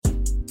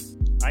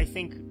I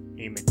think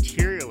a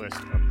materialist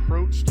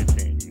approach to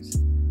things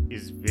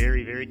is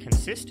very, very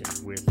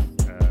consistent with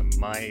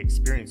my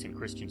experience in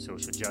Christian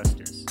social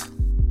justice.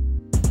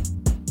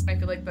 I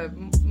feel like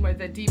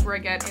the deeper I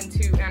get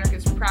into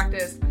anarchist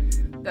practice,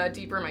 the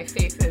deeper my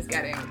faith is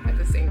getting at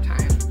the same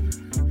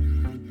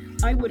time.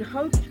 I would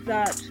hope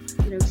that,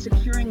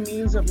 securing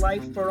means of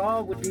life for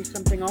all would be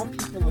something all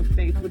people of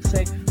faith would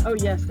say, oh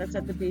yes, that's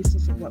at the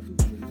basis of what we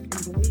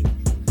believe.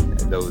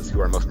 Those who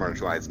are most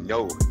marginalized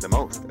know the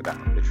most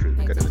about the true,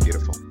 good, and the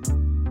beautiful.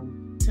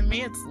 To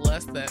me, it's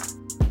less that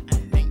I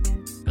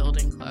think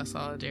building class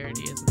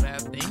solidarity is a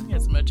bad thing,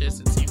 as much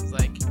as it seems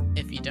like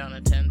if you don't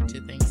attend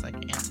to things like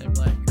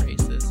anti-Black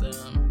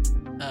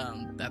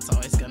racism, that's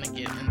always going to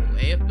get in the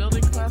way of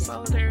building class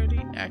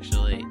solidarity,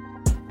 actually.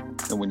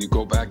 And when you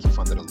go back, you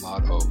find that a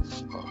lot of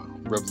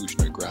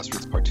revolutionary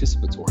grassroots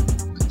participatory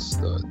movements,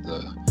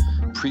 the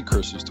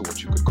precursors to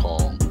what you could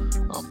call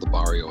the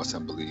barrio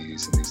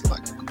assemblies and these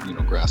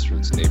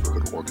grassroots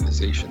neighborhood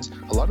organizations,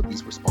 a lot of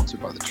these were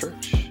sponsored by the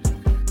church.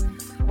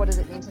 What does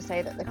it mean to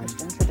say that the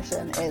Christian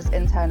tradition is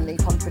internally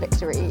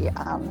contradictory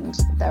and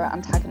there are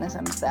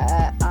antagonisms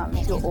there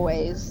and you're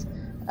always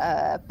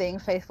being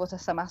faithful to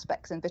some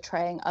aspects and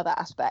betraying other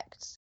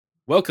aspects?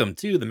 Welcome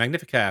to the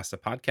Magnificast, a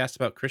podcast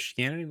about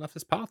Christianity and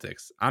leftist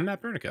politics. I'm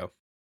Matt Bernico.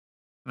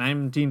 And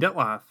I'm Dean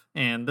Detloff,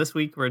 and this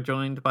week we're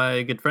joined by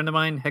a good friend of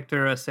mine,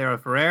 Héctor Acero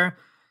Ferrer.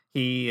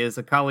 He is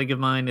a colleague of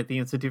mine at the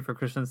Institute for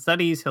Christian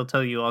Studies. He'll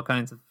tell you all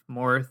kinds of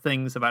more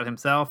things about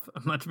himself,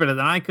 much better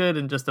than I could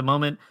in just a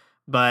moment.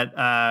 But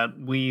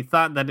we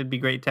thought that it'd be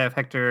great to have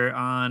Héctor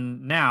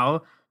on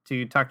now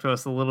to talk to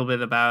us a little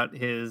bit about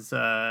his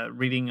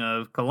reading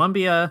of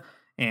Colombia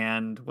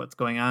and what's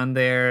going on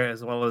there,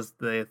 as well as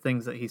the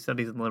things that he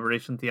studies in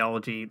liberation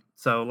theology.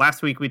 So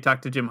last week we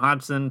talked to Jim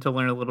Hodgson to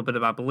learn a little bit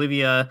about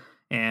Bolivia,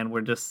 and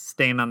we're just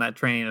staying on that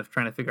train of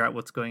trying to figure out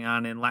what's going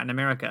on in Latin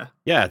America.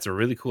 Yeah, it's a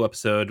really cool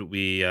episode.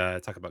 We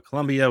talk about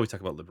Colombia, we talk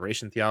about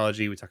liberation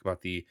theology, we talk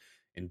about the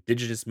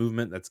indigenous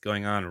movement that's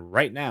going on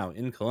right now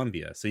in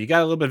Colombia. So you got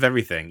a little bit of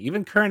everything,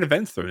 even current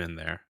events thrown in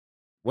there.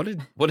 What a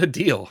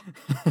deal.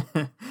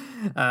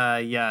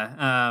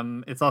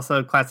 It's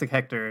also classic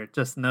Héctor.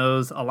 Just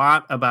knows a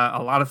lot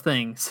about a lot of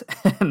things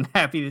and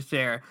happy to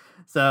share.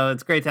 So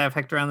it's great to have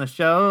Héctor on the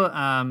show.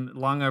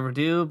 Long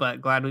overdue,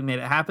 but glad we made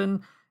it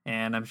happen.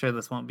 And I'm sure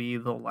this won't be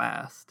the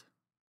last.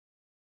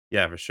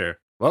 Yeah, for sure.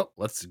 Well,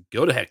 let's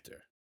go to Héctor.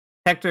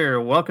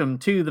 Héctor, welcome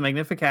to the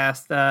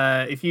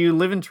Magnificast. If you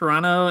live in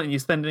Toronto and you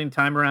spend any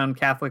time around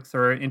Catholics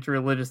or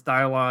interreligious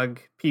dialogue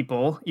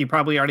people, you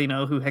probably already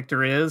know who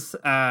Héctor is.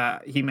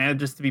 He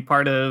manages to be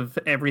part of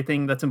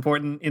everything that's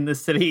important in this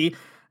city.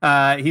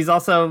 He's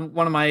also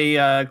one of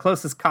my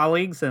closest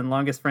colleagues and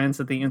longest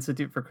friends at the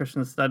Institute for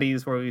Christian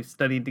Studies, where we've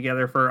studied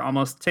together for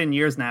almost 10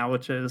 years now,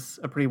 which is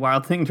a pretty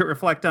wild thing to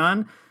reflect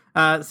on.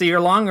 So you're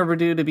long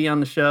overdue to be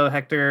on the show,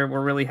 Héctor. We're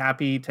really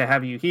happy to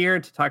have you here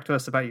to talk to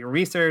us about your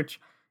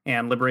research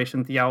and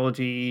liberation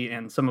theology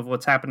and some of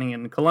what's happening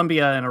in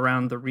Colombia and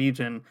around the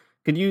region.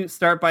 Could you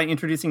start by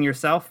introducing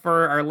yourself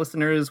for our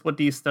listeners? What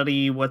do you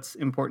study? What's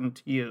important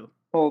to you?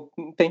 Well,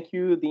 thank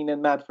you, Dean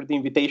and Matt, for the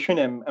invitation.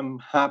 I'm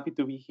happy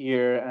to be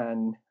here,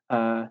 and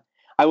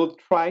I will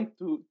try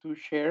to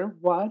share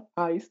what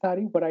I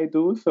study, what I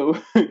do.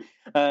 So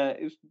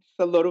it's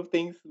a lot of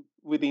things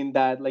within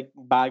that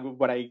bag of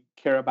what I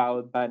care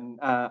about, but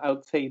I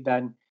would say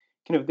that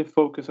kind of the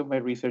focus of my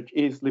research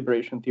is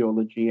liberation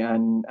theology,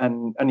 and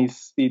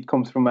it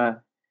comes from a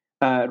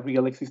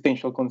real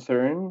existential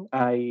concern.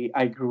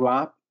 I grew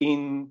up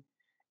in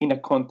a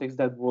context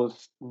that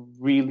was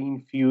really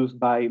infused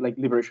by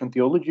liberation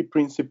theology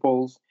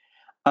principles,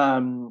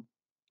 and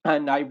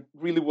I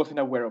really wasn't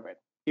aware of it.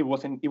 It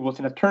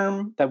wasn't a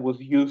term that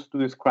was used to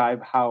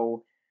describe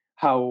how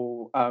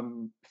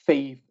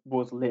faith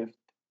was lived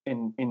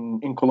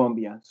in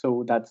Colombia.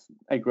 So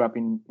I grew up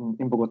in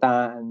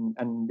Bogota,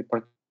 and the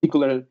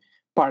particular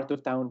part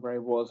of town where I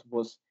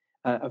was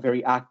a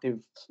very active,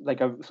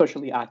 a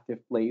socially active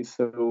place.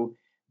 So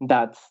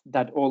that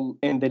all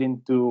ended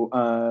into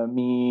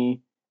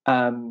me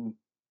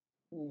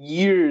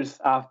years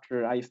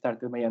after I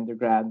started my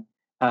undergrad,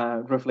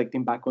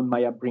 reflecting back on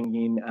my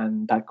upbringing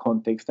and that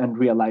context, and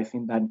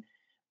realizing that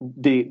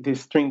the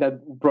string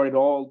that brought it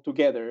all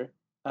together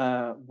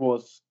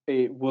was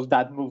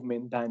that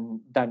movement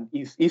that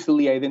is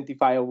easily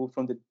identifiable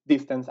from the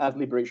distance as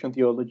liberation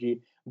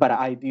theology, but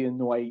I didn't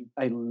know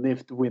I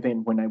lived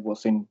within when I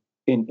was in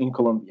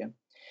Colombia.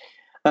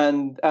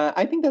 And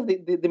I think that's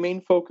the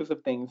main focus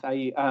of things.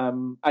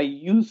 I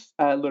use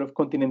a lot of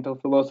continental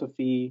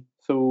philosophy,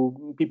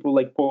 so people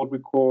like Paul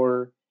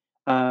Ricoeur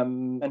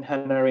and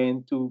Hannah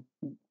Arendt, to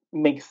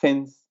make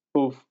sense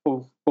of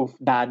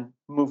that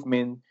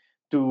movement,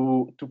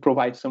 to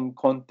provide some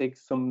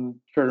context, some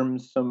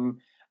terms, some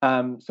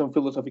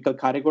philosophical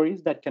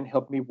categories that can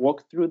help me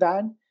walk through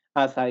that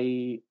as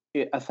I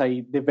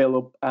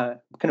develop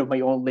kind of my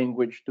own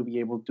language to be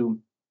able to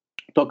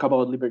talk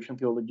about liberation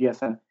theology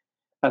as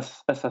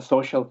a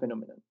social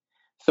phenomenon.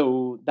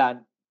 So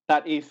that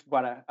is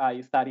what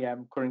I study.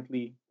 I'm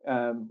currently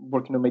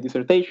working on my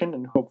dissertation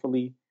and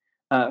hopefully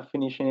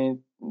finishing it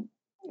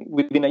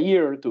within a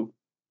year or two.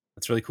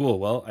 That's really cool.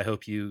 Well, I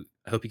hope you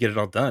get it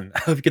all done. I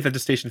hope you get the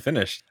dissertation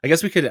finished. I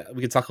guess we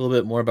could talk a little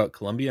bit more about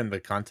Colombia and the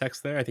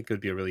context there. I think it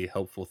would be a really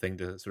helpful thing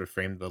to sort of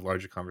frame the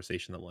larger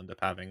conversation that we'll end up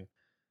having.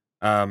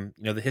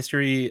 The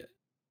history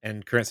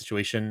and current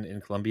situation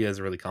in Colombia is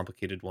a really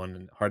complicated one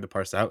and hard to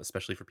parse out,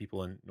 especially for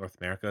people in North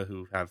America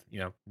who have,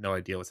 no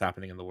idea what's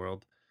happening in the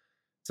world.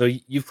 So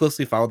you've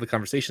closely followed the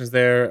conversations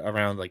there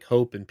around like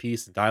hope and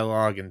peace and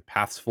dialogue and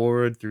paths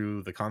forward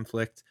through the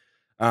conflict.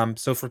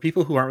 So for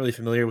people who aren't really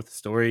familiar with the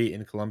story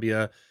in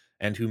Colombia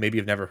and who maybe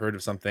have never heard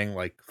of something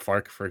like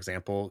FARC, for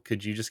example,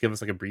 could you just give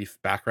us like a brief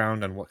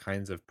background on what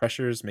kinds of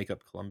pressures make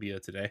up Colombia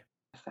today?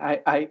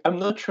 I'm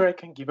not sure I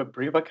can give a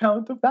brief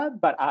account of that,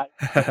 but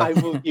I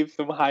will give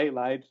some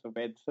highlights of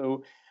it.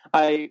 So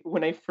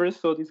when I first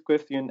saw this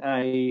question,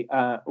 I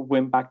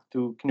went back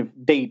to kind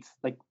of dates,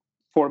 like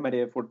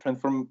formative or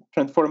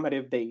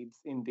transformative dates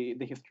in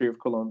the history of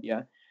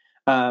Colombia.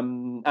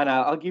 And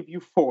I'll give you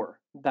four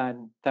that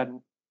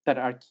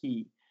are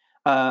key.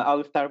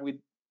 I'll start with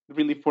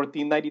really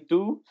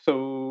 1492.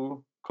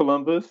 So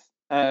Columbus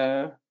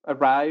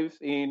arrives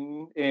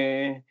in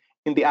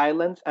the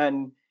islands,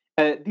 and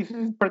this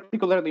is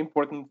particularly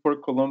important for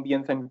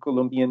Colombians and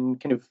Colombian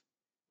kind of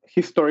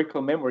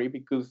historical memory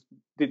because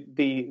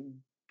the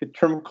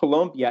term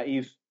Colombia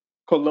is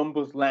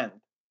Columbus land.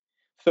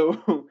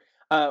 So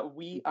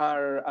we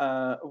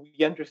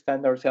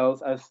understand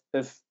ourselves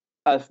as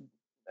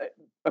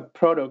a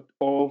product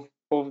of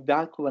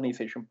that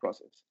colonization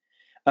process.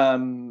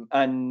 And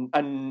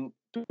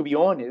to be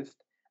honest,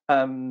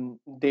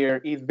 there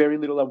is very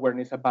little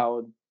awareness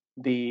about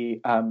the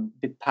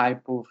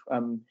type of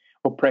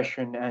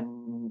oppression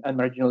and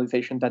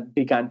marginalization that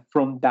began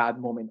from that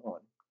moment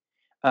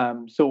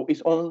on. So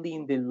it's only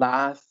in the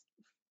last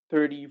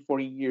 30,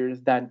 40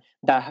 years that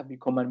have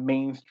become a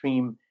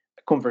mainstream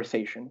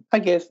conversation. I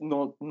guess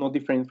no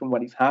different from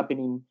what is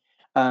happening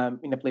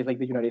in a place like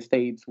the United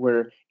States,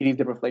 where it is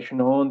the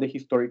reflection on the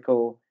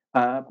historical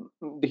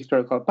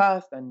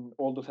past and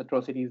all those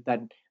atrocities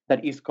that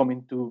is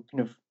coming to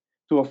kind of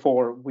to a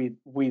fore with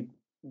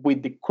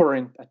the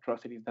current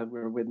atrocities that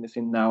we're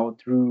witnessing now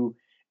through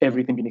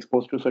everything being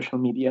exposed through social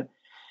media.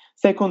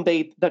 Second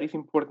date that is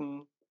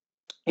important,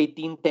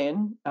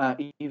 1810,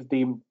 is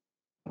the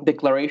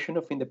Declaration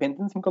of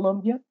Independence in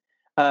Colombia.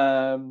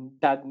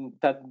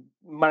 That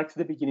marks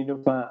the beginning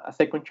of a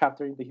second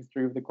chapter in the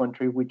history of the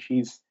country, which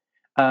is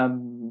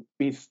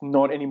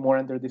not anymore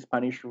under the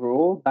Spanish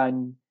rule, but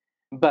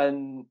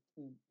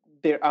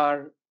there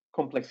are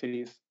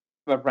complexities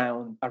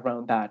around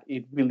that.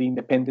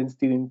 Independence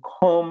didn't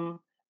come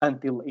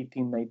until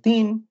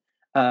 1819,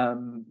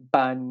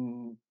 but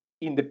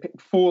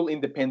full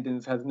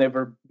independence has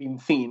never been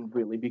seen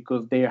really,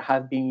 because there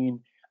has been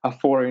a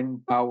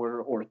foreign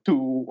power or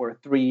two or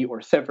three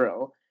or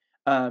several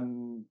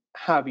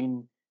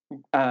having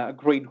a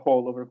great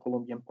hold over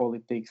Colombian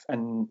politics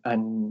and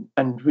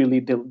really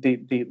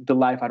the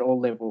life at all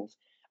levels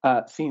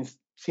since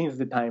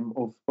the time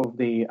of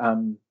the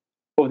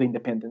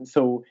independence.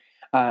 So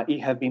it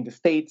has been the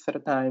States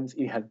at times,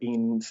 it has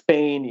been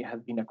Spain, it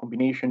has been a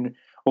combination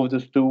of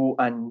those two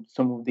and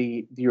some of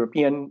the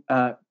European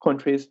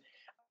countries,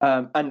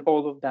 and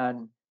all of that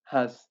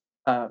has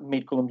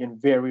made Colombian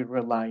very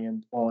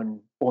reliant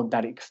on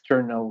that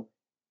external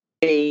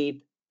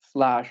aid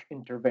 /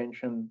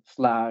 intervention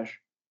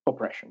 /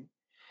 oppression.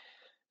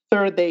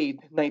 Third date,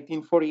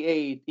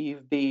 1948,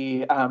 is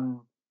the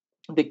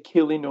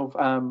killing of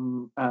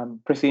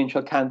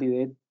presidential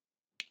candidate,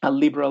 a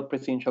liberal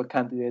presidential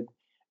candidate,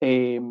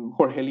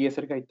 Jorge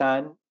Eliezer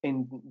Gaitan,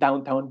 in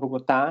downtown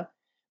Bogota,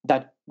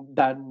 that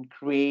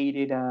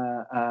created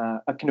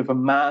a kind of a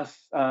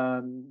mass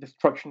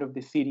destruction of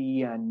the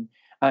city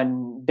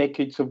and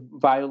decades of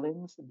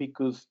violence,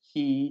 because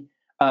he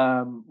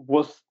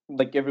was,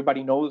 like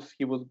everybody knows,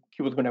 he was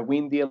going to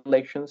win the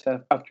elections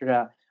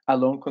after a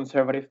long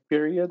conservative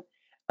period,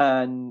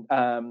 and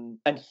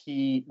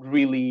he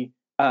really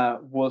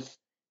was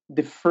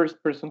the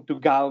first person to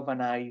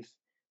galvanize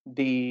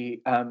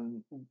the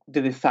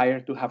desire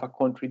to have a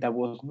country that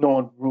was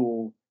not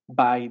ruled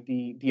by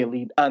the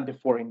elite and the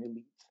foreign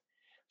elites.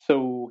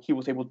 So he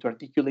was able to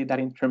articulate that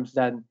in terms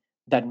that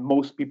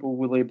most people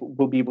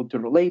will be able to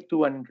relate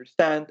to and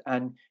understand,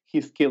 and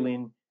his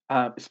killing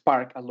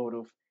sparked a lot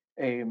of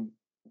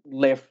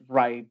left,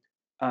 right,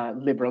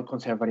 liberal,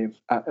 conservative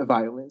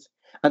violence.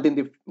 And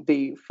then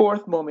the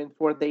fourth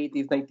date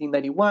is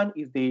 1991,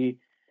 is the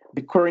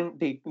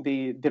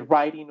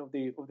writing of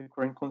the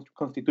current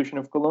constitution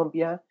of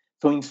Colombia.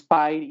 So in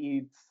spite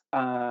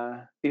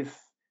its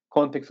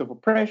context of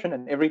oppression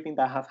and everything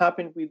that has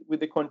happened with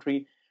the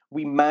country,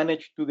 we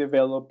managed to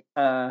develop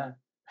a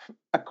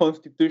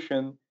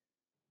constitution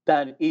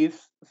that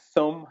is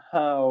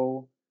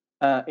somehow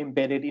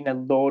embedded in a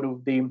lot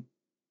of the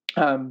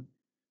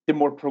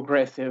more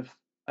progressive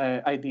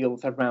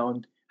ideals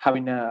around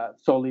having a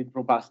solid,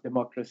 robust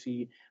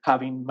democracy,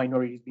 having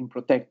minorities being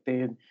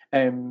protected,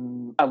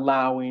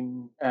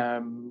 allowing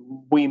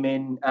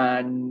women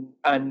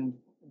and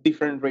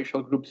different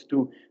racial groups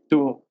to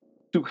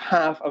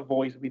have a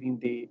voice within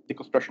the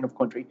construction of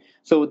country.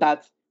 So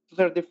those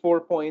are the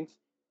 4 points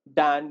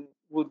that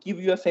will give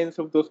you a sense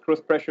of those cross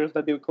pressures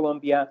that build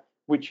Colombia,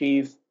 which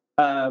is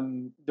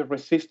the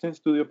resistance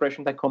to the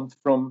oppression that comes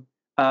from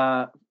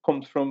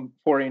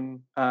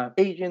foreign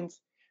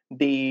agents,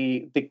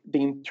 the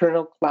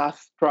internal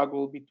class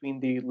struggle between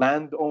the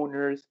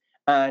landowners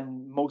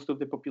and most of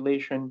the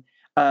population,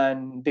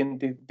 and then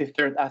the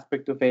third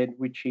aspect of it,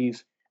 which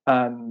is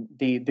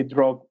the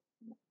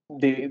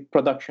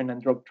production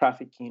and drug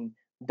trafficking,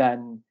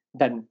 then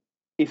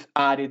is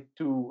added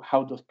to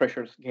how those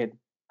pressures get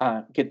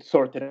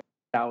sorted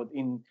out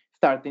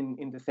starting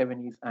in the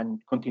 70s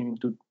and continuing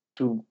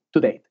to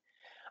date.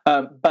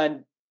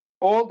 But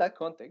all that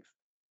context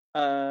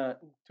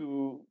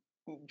to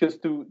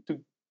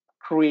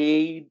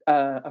create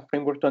a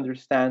framework to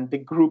understand the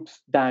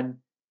groups that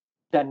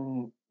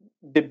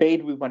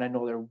debate with one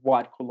another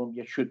what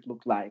Colombia should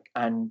look like,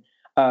 and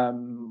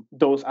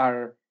those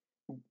are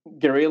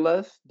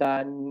guerrilla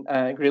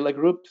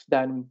groups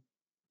that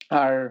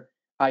are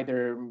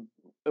either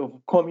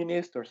of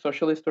communist or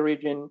socialist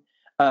origin.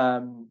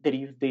 There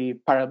is the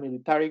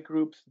paramilitary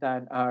groups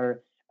that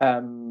are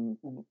the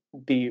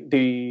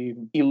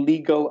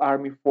illegal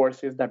army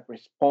forces that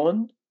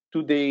respond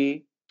to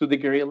the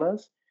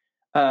guerrillas,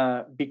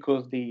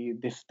 because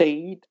the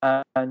state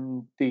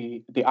and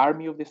the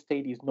army of the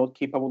state is not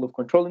capable of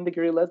controlling the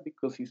guerrillas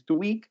because it's too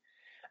weak.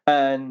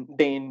 And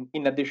then,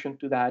 in addition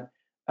to that,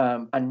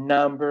 a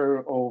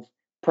number of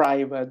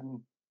private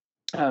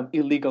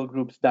illegal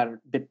groups that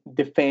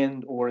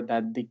defend or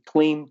that they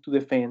claim to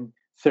defend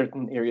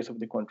certain areas of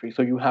the country.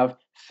 So you have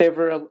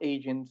several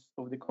agents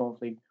of the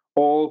conflict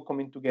all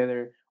coming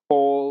together,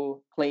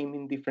 all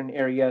claiming different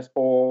areas,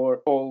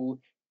 or all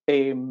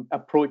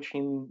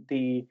approaching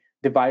the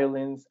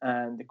violence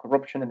and the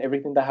corruption and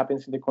everything that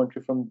happens in the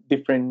country from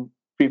different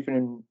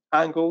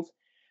angles.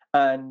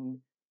 And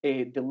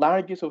the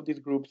largest of these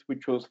groups,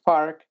 which was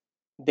FARC,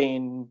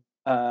 then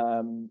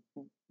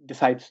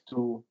decides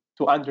to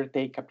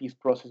undertake a peace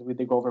process with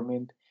the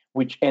government,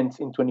 which ends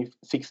in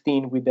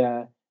 2016 with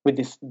the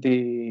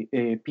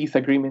peace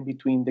agreement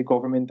between the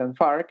government and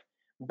FARC.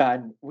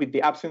 But with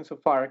the absence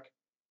of FARC,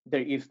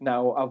 there is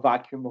now a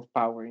vacuum of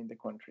power in the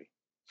country.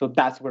 So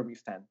that's where we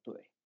stand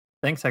today.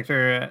 Thanks,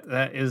 Hector.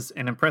 That is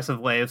an impressive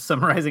way of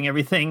summarizing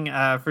everything,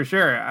 for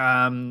sure.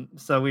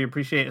 So we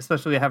appreciate,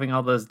 especially having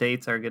all those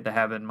dates are good to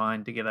have in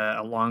mind to get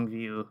a long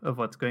view of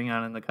what's going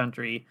on in the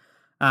country.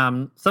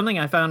 Something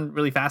I found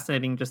really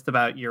fascinating just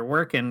about your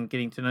work and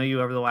getting to know you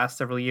over the last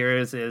several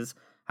years is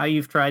how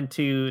you've tried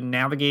to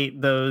navigate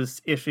those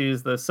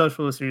issues, those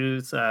social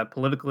issues,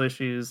 political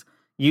issues,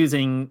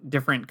 using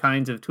different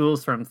kinds of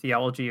tools from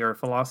theology or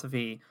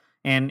philosophy.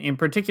 And in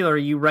particular,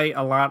 you write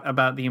a lot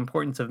about the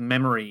importance of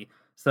memory.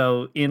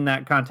 So in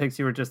that context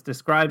you were just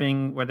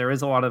describing, where there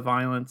is a lot of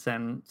violence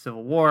and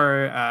civil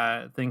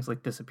war, things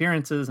like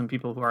disappearances and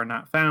people who are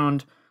not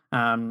found,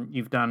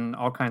 you've done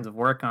all kinds of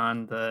work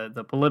on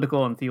the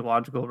political and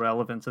theological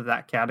relevance of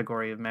that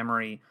category of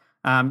memory.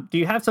 Do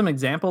you have some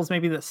examples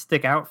maybe that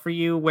stick out for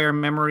you where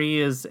memory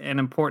is an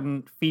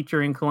important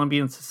feature in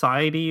Colombian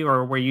society,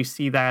 or where you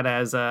see that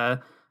as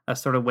a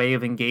sort of way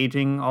of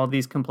engaging all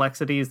these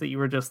complexities that you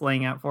were just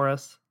laying out for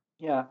us?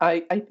 Yeah,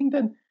 I think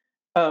that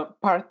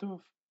part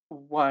of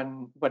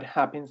what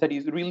happens that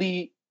is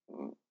really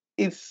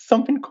is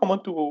something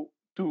common to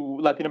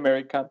Latin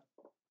America,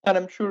 and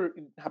I'm sure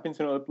it happens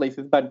in other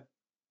places, but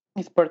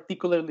it's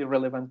particularly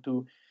relevant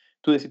to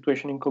the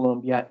situation in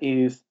Colombia,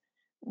 is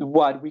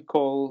what we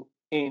call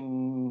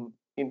in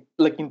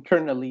like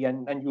internally,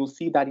 and you'll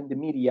see that in the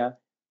media,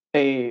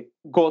 a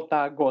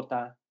gota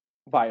gota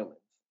violence.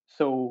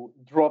 So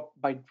drop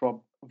by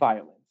drop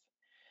violence.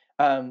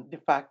 The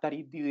fact that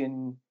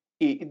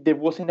there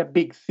wasn't a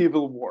big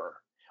civil war,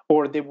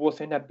 or there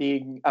wasn't a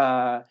big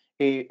one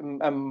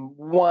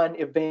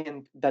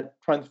event that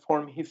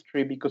transformed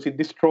history because it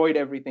destroyed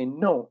everything.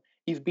 No,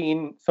 it's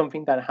been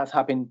something that has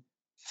happened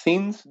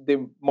since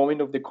the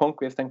moment of the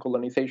conquest and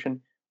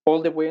colonization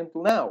all the way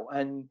until now.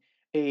 And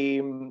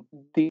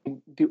the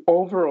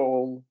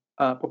overall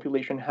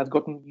population has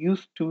gotten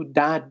used to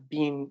that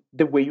being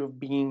the way of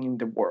being in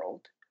the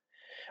world.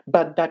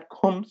 But that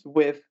comes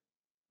with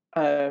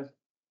an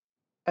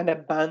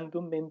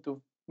abandonment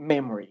of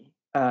memory.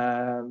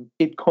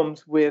 It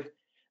comes with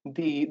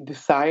the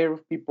desire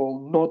of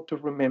people not to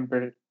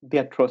remember the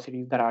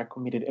atrocities that are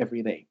committed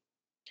every day.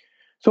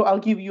 So I'll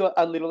give you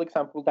a little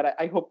example that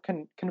I hope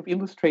can kind of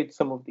illustrate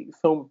some of these.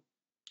 So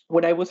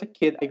when I was a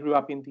kid, I grew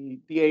up in the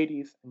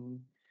 80s and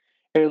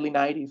early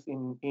 90s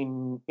in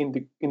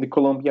the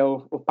Colombia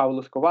of Pablo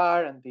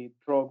Escobar and the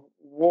drug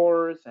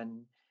wars,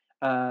 and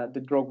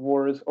the drug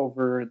wars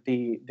over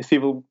the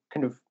civil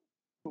kind of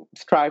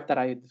strife that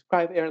I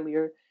described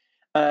earlier.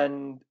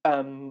 And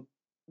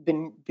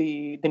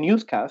the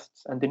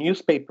newscasts and the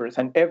newspapers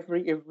and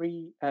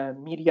every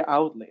media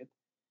outlet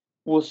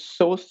was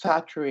so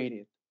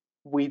saturated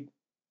with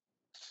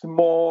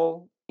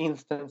small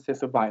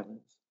instances of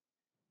violence,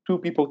 2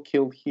 people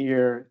killed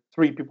here,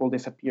 3 people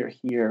disappear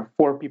here,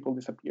 4 people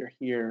disappear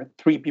here,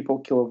 3 people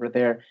killed over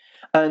there,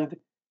 and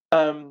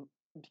um,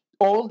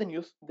 all the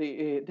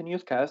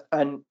newscast,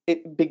 and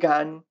it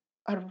began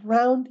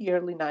around the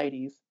early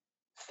 90s,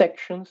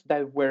 sections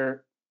that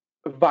were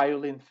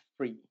violence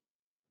free.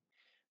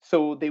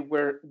 So they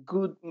were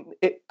good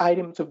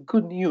items of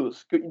good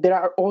news. There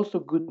are also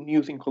good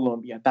news in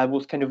Colombia. That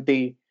was kind of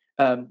the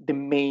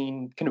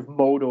main kind of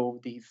motto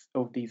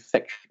of these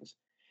sections.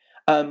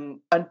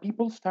 And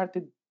people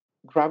started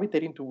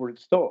gravitating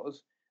towards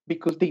those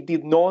because they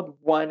did not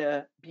want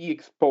to be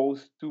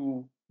exposed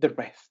to the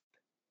rest.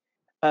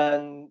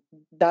 And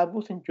that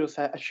wasn't just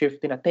a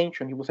shift in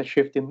attention, it was a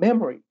shift in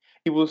memory.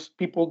 It was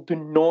people do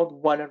not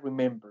want to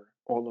remember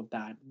all of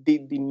that. They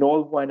did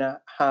not want to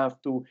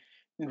have to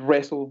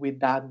wrestle with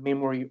that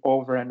memory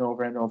over and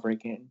over and over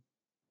again.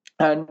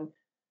 And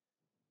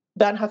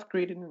that has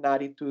created an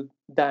attitude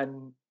that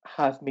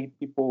has made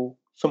people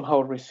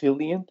somehow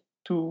resilient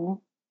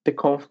to the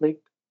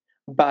conflict,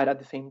 but at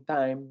the same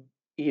time,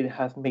 it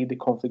has made the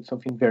conflict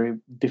something very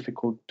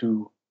difficult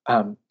to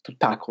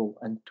tackle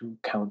and to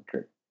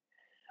counter.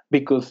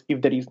 Because if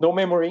there is no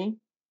memory,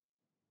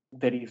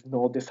 there is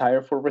no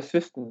desire for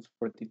resistance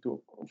for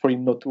it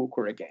not to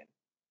occur again.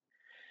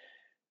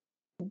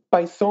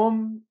 By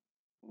some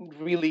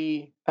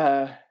really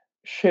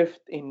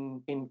shift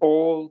in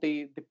all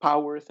the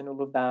powers and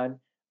all of that,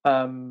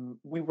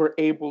 we were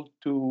able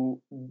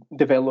to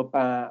develop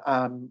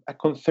a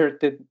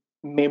concerted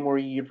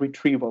memory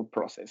retrieval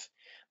process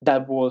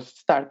that was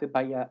started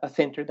by a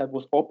center that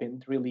was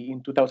opened really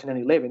in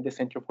 2011, the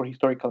Center for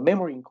Historical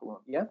Memory in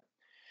Colombia,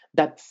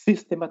 that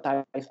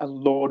systematized a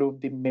lot of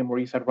the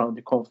memories around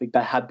the conflict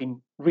that had been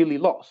really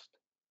lost.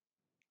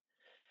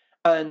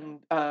 And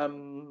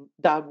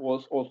that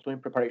was also in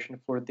preparation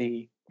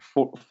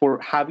for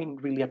having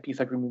really a peace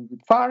agreement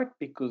with FARC,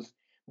 because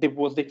there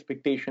was the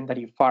expectation that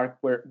if FARC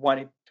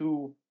wanted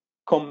to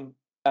come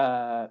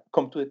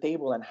to the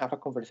table and have a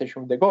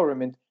conversation with the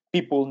government,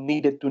 people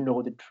needed to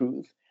know the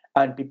truth,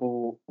 and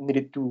people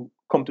needed to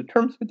come to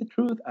terms with the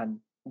truth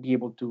and be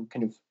able to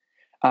kind of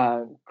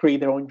create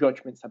their own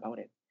judgments about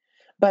it.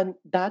 But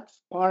that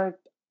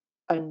sparked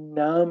a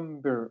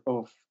number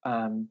of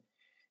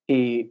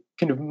a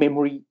kind of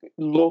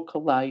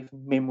localized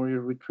memory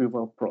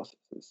retrieval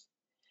processes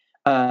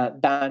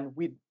done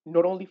with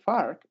not only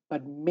FARC,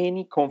 but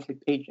many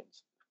conflict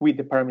agents, with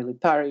the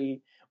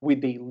paramilitary,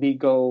 with the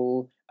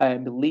legal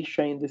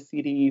militia in the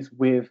cities,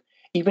 with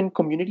even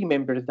community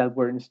members that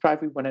were in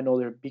strife with one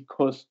another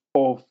because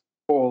of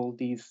all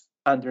these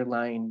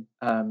underlying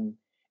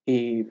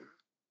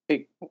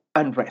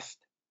unrest.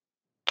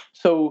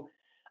 So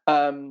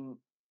then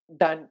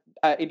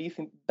it is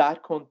in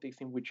that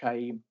context in which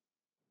I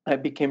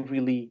became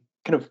really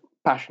kind of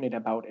passionate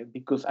about it,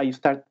 because I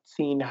started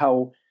seeing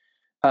how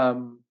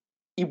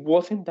it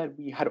wasn't that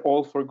we had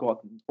all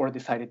forgotten or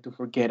decided to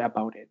forget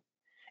about it.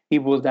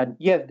 It was that,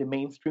 yes, the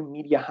mainstream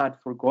media had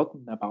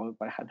forgotten about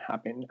what had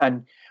happened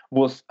and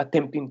was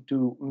attempting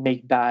to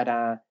make that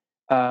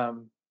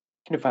kind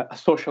of a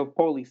social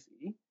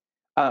policy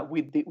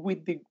with the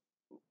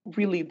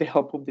really the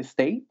help of the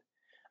state.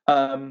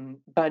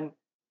 But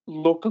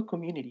local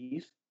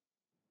communities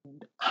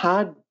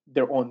had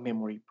their own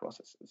memory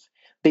processes.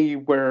 They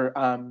were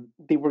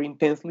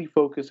intensely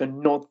focused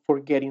on not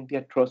forgetting the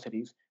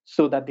atrocities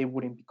so that they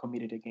wouldn't be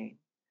committed again.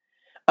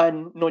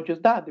 And not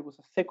just that, there was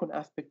a second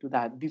aspect to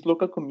that. These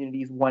local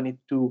communities wanted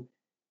to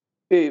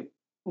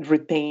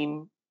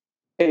retain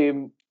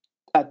a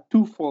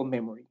twofold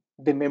memory: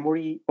 the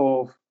memory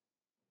of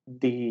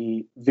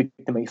the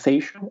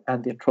victimization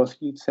and the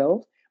atrocity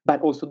itself,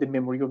 but also the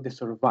memory of the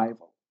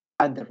survival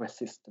and the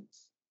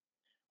resistance.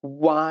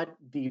 What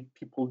did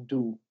people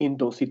do in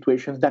those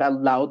situations that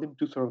allowed them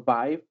to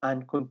survive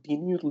and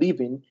continue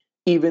living,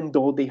 even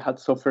though they had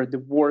suffered the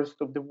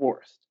worst of the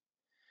worst?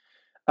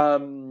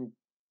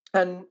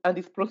 And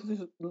these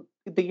processes,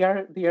 they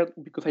are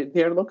because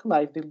they are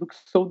localized. They look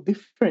so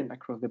different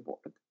across the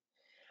board,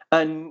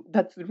 and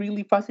that's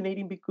really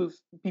fascinating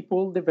because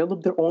people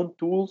develop their own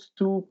tools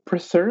to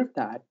preserve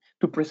that,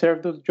 to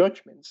preserve those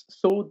judgments,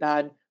 so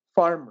that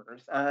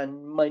farmers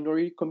and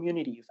minority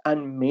communities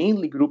and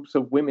mainly groups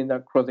of women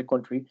across the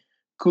country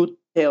could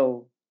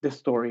tell the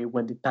story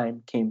when the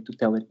time came to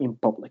tell it in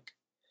public,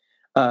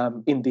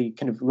 in the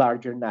kind of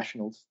larger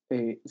national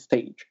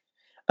stage.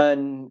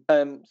 And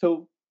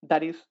so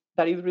that is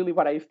really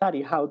what I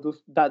study: how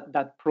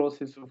that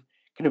process of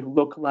kind of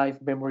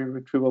localized memory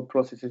retrieval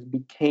processes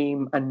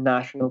became a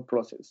national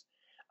process.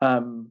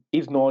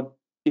 Is not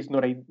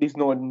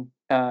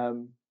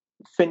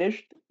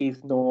finished.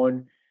 Is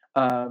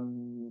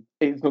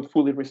not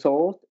fully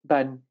resolved.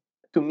 But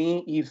to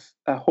me, is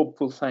a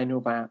hopeful sign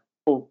of a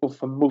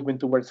movement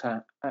towards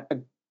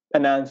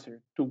an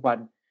answer to what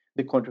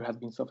the country has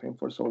been suffering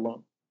for so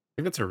long. I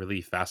think that's a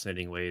really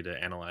fascinating way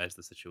to analyze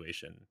the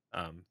situation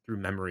through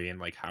memory and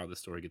like how the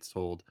story gets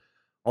told.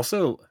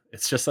 Also,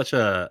 it's just such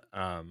a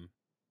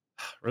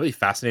really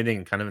fascinating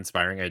and kind of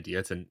inspiring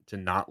idea to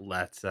not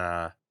let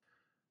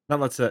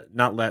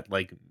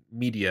like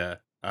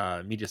media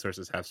media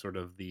sources have sort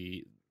of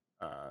the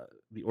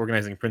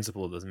organizing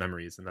principle of those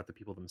memories, and that the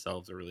people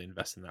themselves are really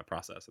invested in that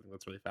process. I think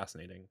that's really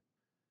fascinating.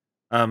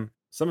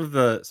 Some of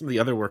the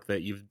other work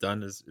that you've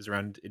done is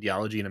around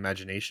ideology and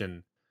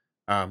imagination,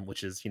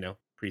 which is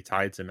pretty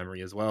tied to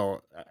memory as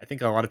well. I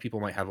think a lot of people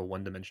might have a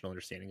one-dimensional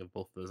understanding of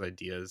both those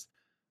ideas,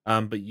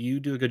 but you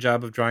do a good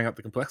job of drawing out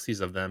the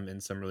complexities of them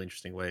in some really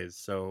interesting ways.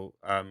 So,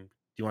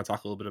 do you want to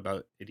talk a little bit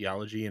about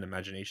ideology and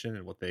imagination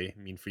and what they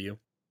mean for you?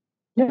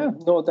 Yeah,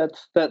 no,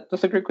 that's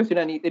a great question,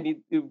 and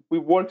it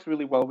works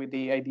really well with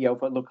the idea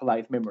of a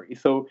localized memory.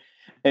 So,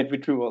 and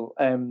retrieval.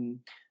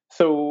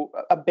 So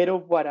a bit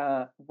of what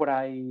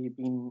I've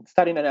been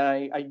studying, and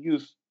I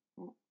use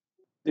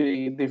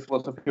the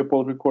philosophy of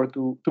Paul Ricoeur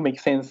to make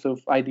sense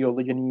of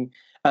ideology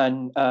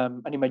and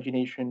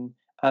imagination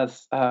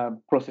as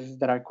processes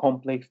that are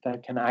complex,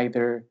 that can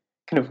either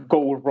kind of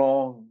go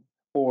wrong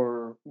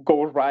or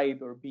go right,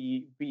 or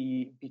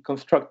be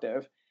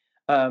constructive.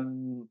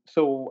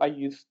 So I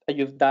use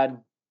that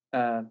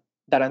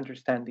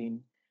understanding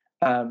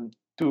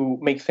to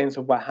make sense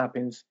of what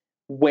happens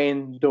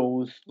when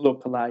those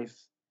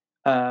localized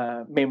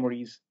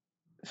memories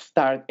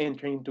start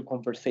entering into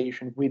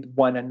conversation with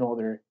one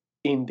another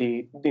in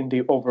the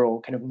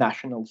overall kind of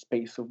national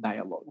space of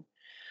dialogue.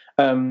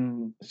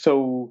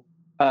 So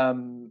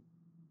um,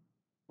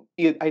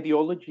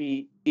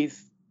 ideology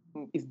is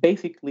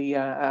basically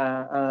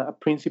a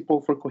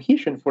principle for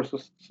cohesion, for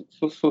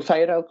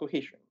societal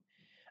cohesion.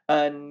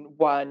 And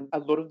what a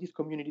lot of these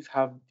communities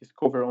have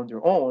discovered on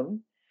their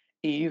own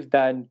is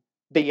that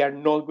they are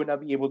not going to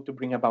be able to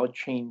bring about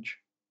change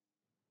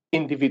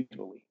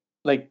individually,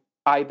 like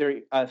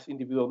either as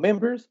individual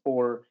members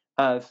or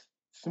as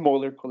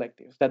smaller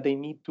collectives, that they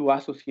need to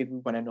associate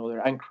with one another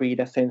and create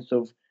a sense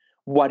of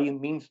what it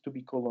means to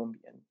be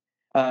Colombian.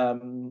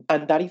 And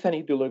that is an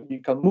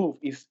ideological move,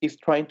 is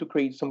trying to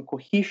create some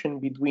cohesion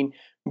between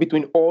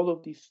all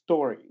of these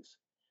stories,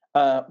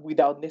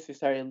 without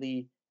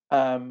necessarily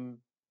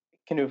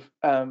kind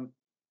of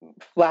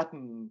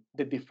flatten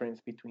the difference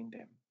between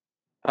them.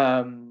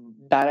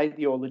 That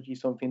ideology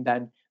is something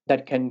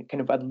that can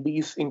kind of at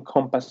least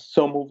encompass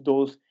some of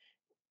those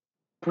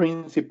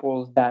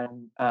principles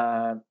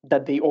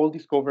that they all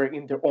discover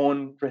in their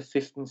own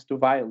resistance to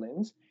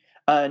violence,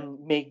 and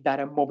make that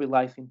a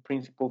mobilizing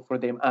principle for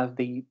them as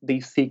they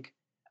seek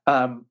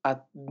a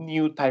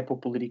new type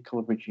of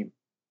political regime.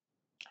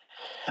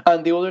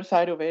 And the other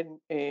side of it,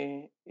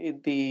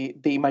 the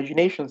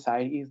imagination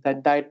side, is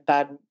that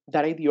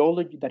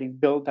ideology that is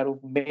built out of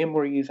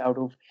memories, out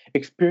of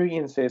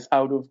experiences,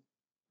 out of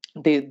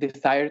the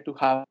desire to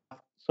have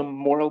some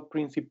moral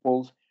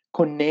principles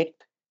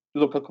connect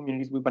local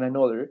communities with one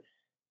another.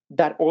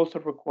 That also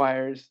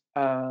requires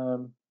a,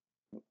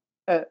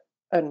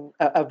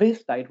 a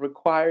vista. It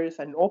requires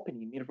an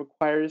opening. It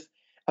requires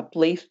a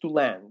place to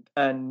land.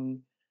 And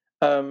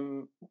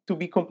to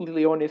be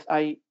completely honest,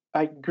 I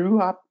grew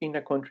up in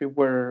a country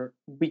where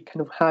we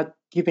kind of had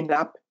given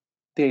up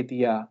the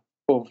idea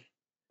of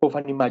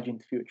an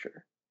imagined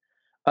future.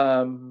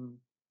 Um,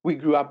 we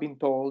grew up being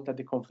told that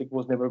the conflict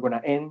was never going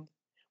to end.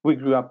 We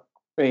grew up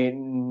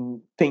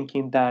in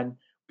thinking that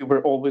we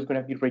were always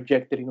going to be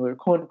rejected in other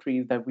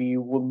countries, that we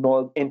will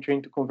not enter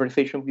into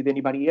conversation with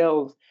anybody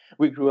else.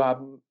 We grew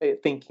up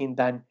thinking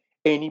that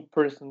any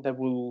person that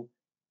will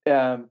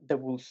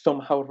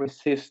somehow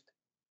resist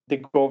the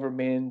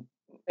government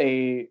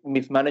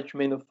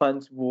mismanagement of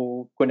funds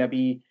will going to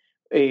be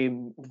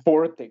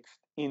vortex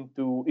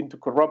into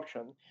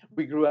corruption.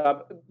 We grew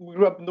up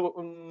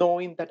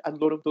knowing that a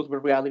lot of those were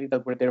realities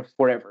that were there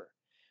forever.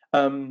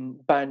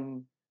 But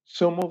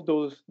some of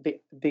those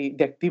the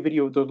activity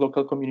of those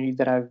local communities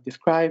that I've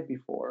described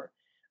before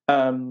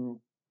um,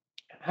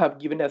 have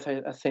given us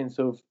a sense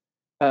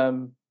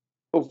um,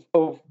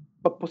 of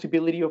a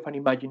possibility of an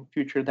imagined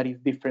future that is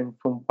different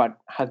from what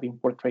has been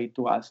portrayed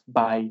to us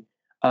by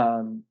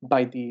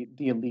the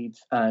elites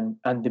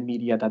and the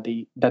media that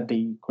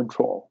they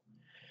control.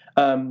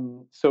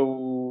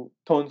 So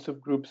tons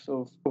of groups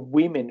of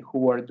women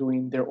who are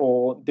doing their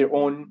own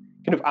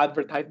kind of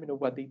advertisement of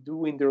what they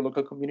do in their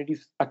local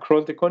communities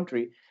across the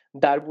country.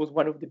 That was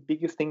one of the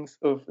biggest things,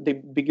 of the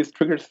biggest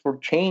triggers for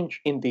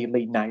change in the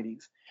late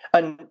 90s,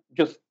 and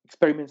just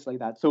experiments like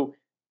that. So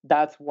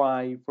that's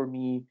why, for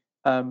me,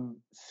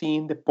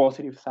 seeing the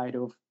positive side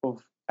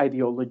of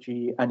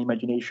ideology and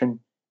imagination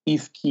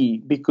is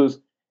key, because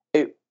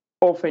it,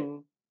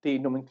 often the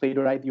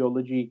nomenclator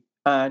ideology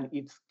and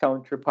its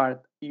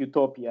counterpart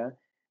utopia,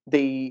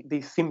 they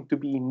seem to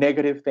be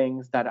negative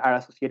things that are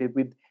associated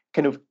with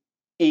kind of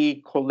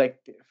a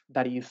collective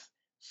that is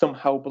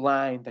somehow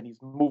blind, that is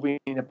moving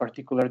in a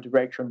particular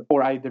direction,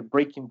 or either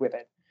breaking with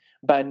it.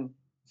 But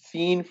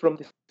seeing from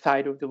the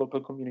side of the local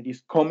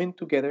communities coming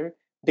together,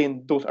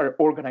 then those are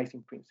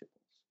organizing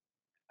principles,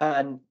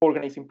 and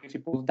organizing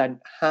principles that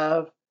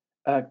have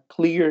a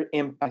clear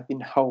impact in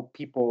how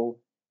people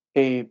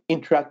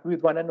interact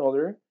with one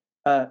another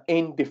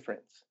in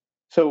difference.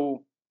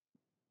 So,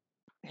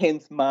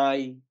 hence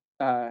my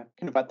kind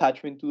of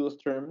attachment to those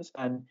terms,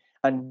 and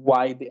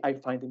why I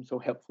find them so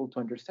helpful to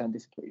understand the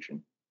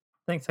situation.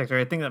 Thanks, Hector.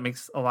 I think that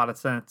makes a lot of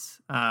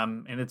sense.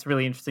 And it's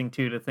really interesting,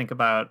 too, to think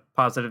about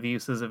positive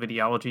uses of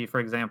ideology, for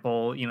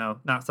example,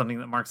 not something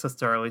that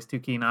Marxists are always too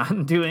keen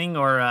on doing,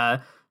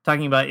 or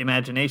talking about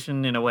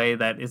imagination in a way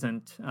that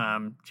isn't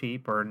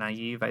cheap or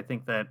naive. I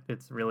think that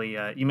it's really,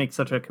 you make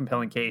such a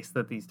compelling case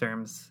that these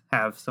terms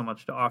have so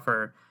much to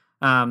offer.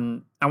 I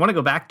want to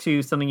go back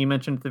to something you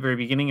mentioned at the very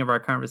beginning of our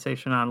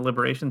conversation on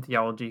liberation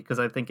theology, because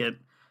I think it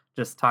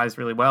just ties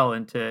really well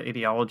into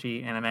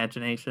ideology and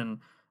imagination.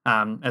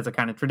 As a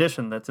kind of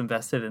tradition that's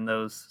invested in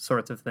those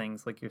sorts of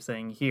things, like you're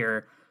saying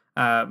here.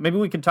 Maybe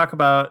we could talk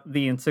about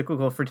the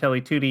encyclical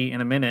Fratelli Tutti in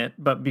a minute,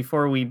 but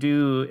before we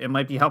do, it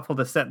might be helpful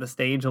to set the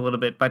stage a little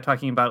bit by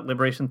talking about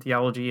liberation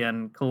theology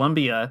and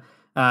Colombia.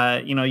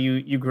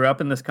 You grew up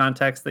in this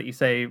context that you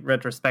say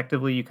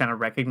retrospectively you kind of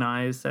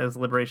recognize as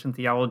liberation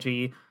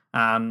theology.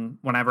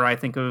 Whenever I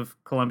think of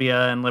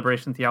Colombia and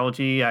liberation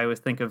theology, I always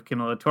think of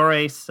Camilo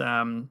Torres,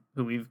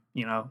 who we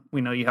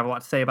know you have a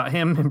lot to say about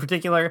him in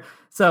particular.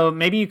 So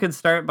maybe you could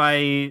start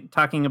by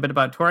talking a bit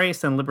about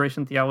Torres and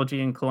liberation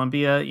theology in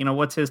Colombia.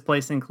 What's his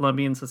place in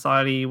Colombian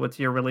society? What's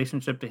your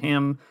relationship to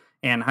him?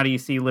 And how do you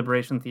see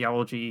liberation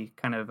theology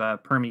kind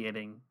of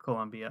permeating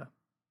Colombia?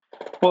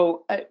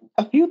 Well,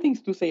 a few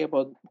things to say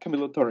about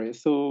Camilo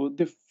Torres. So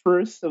the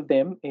first of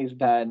them is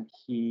that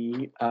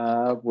he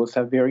was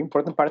a very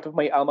important part of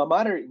my alma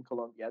mater in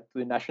Colombia, to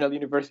the National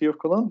University of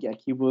Colombia.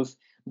 He was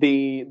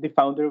the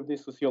founder of the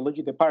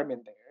sociology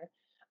department there,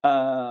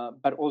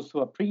 but also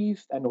a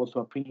priest, and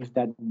also a priest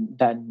that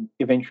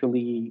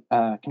eventually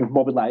kind of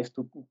mobilized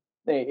to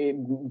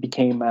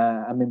became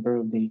a member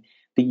of the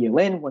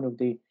ELN, one of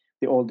the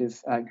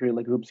oldest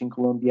guerrilla groups in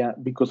Colombia,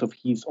 because of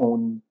his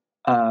own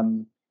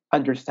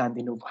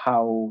understanding of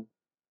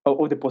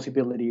the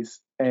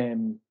possibilities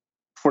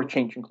for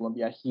change in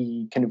Colombia.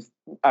 He kind of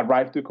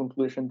arrived to a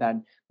conclusion that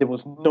there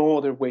was no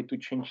other way to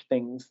change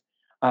things,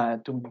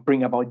 to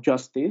bring about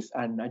justice,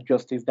 and a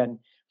justice that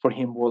for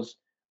him was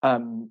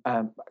kind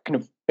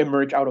of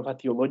emerge out of a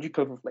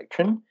theological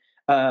reflection,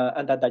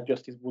 and that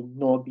justice will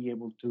not be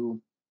able to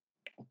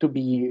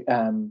be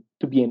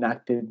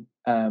enacted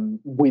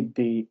with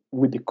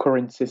the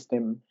current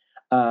system,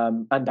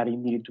 and that it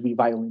needed to be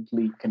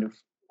violently kind of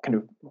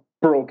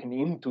broken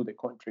into the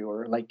country,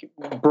 or like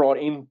brought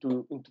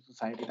into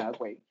society that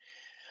way.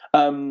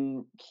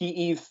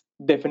 He is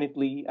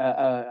definitely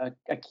a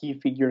key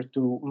figure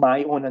to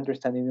my own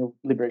understanding of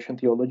liberation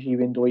theology,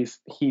 even though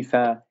he's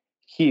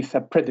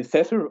a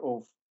predecessor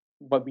of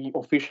what we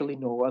officially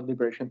know as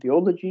liberation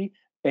theology.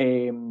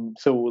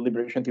 So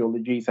liberation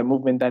theology is a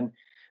movement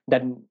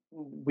that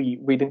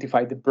we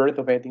identified the birth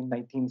of it in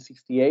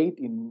 1968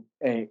 in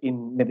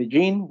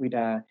Medellin, with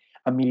a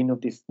meeting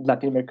of these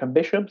Latin American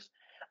bishops.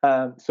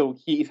 So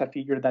he is a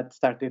figure that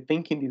started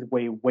thinking this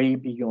way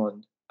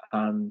beyond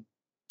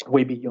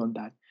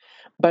that.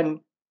 But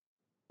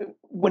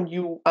when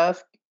you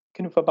ask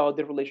kind of about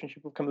the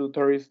relationship of Camilo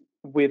Torres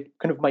with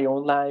kind of my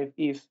own life,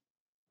 is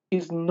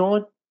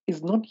not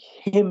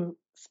him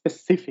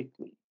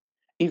specifically.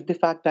 It's the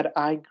fact that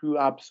I grew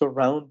up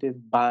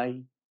surrounded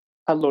by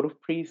a lot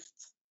of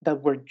priests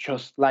that were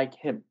just like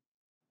him.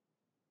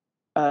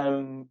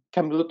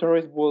 Camilo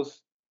Torres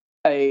was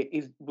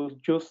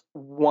just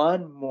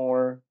one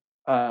more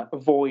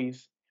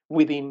voice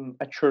within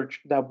a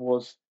church that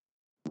was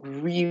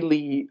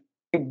really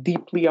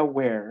deeply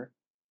aware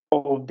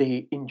of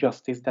the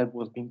injustice that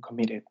was being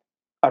committed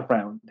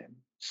around them.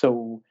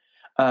 So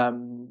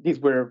these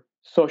were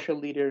social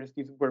leaders.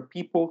 These were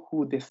people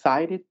who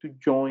decided to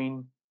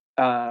join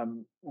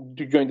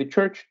the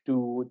church,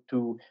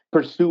 to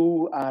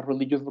pursue a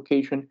religious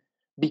vocation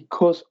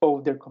because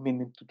of their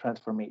commitment to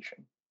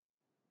transformation,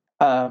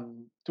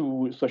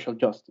 to social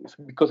justice,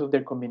 because of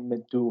their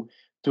commitment to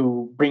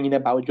bringing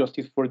about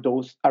justice for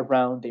those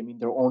around them in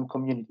their own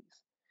communities.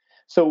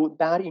 So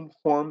that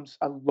informs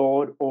a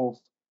lot of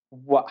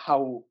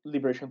how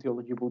liberation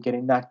theology will get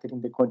enacted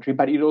in the country,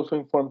 but it also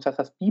informs us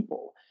as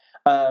people.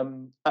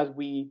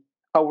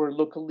 Our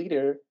local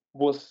leader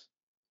was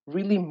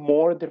really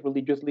more the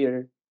religious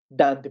leader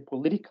than the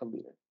political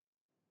leader,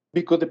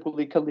 because the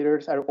political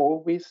leaders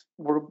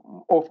were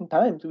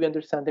oftentimes, we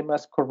understand them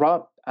as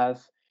corrupt,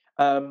 as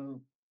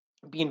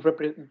being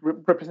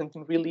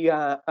representing really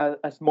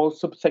a small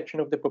subsection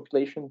of the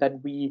population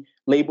that we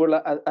label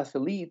as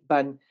elite,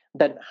 but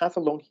that has a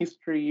long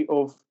history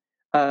of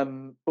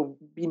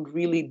being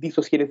really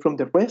dissociated from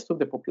the rest of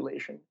the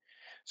population.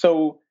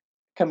 So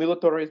Camilo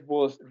Torres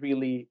was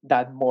really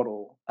that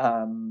model.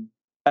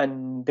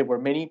 And there were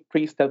many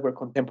priests that were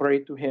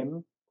contemporary to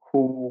him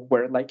who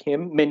were like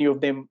him. Many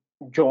of them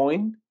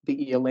joined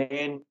the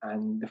ELN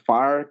and the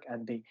FARC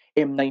and the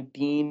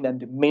M19 and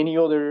the many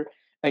other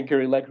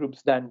guerrilla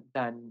groups that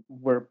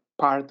were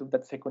part of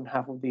that second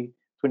half of the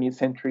 20th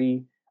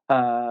century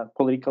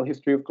political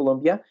history of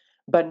Colombia.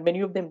 But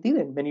many of them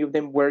didn't. Many of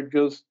them were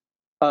just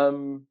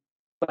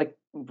like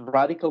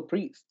radical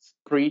priests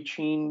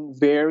preaching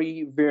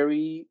very,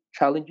 very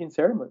challenging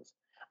sermons.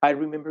 I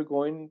remember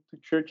going to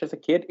church as a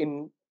kid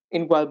in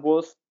what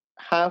was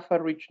half a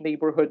rich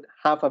neighborhood,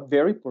 half a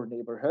very poor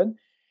neighborhood.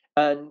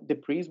 and the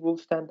priest will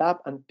stand up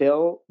and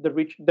tell the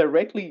rich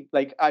directly,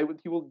 like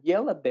he will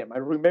yell at them. I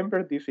remember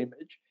this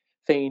image,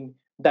 saying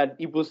that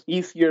it was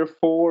easier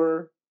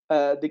for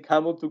the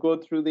camel to go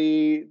through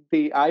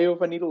the eye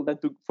of a needle than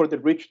for the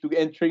rich to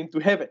enter into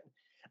heaven.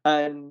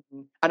 And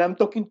I'm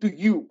talking to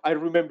you. I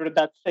remember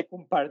that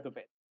second part of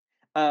it.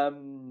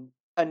 And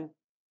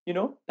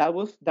that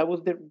was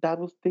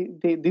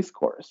the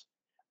discourse,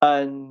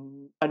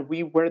 and we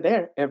were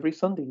there every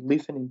Sunday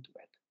listening to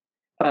it.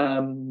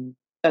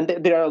 And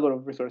there are a lot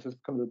of resources,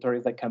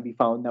 commentaries that can be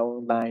found now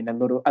online. A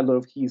lot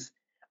of his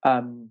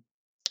um,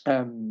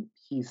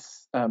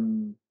 his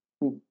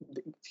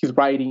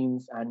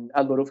writings, and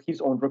a lot of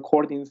his own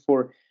recordings for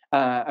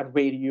a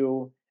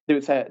radio. There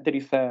is a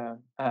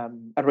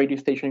radio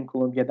station in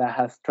Colombia that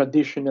has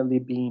traditionally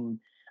been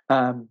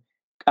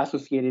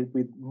associated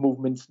with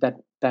movements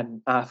that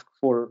ask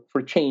for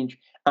change,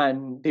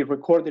 and they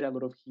recorded a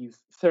lot of his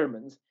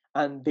sermons,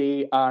 and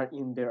they are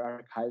in their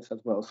archives as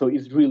well. So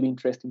it's really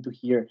interesting to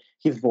hear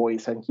his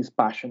voice and his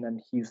passion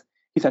and his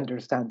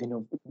understanding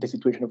of the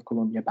situation of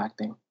Colombia back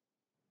then.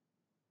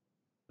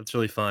 That's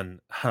really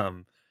fun.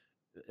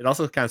 It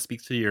also kind of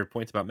speaks to your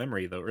point about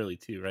memory, though, early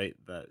too, right?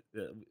 That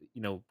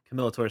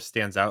Camilo Torres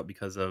stands out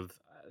because of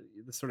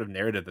the sort of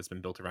narrative that's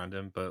been built around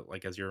him. But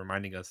like as you're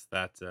reminding us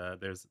that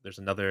there's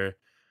another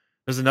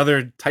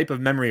type of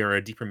memory, or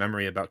a deeper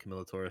memory about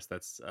Camilo Torres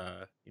that's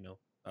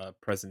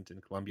present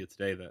in Colombia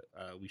today that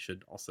we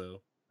should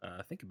also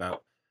think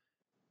about.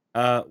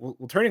 Well,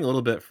 turning a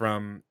little bit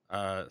from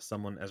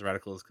someone as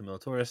radical as Camilo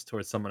Torres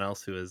towards someone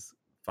else who is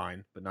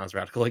fine but not as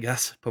radical, I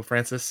guess, Pope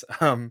Francis.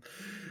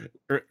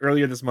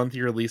 Earlier this month,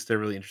 he released a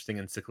really interesting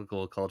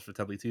encyclical called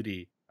Fratelli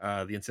Tutti.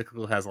 The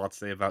encyclical has a lot to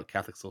say about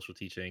Catholic social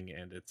teaching,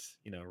 and it's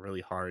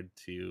really hard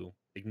to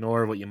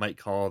ignore what you might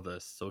call the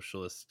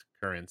socialist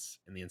currents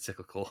in the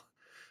encyclical.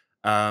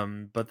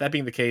 But that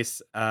being the case,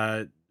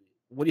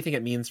 what do you think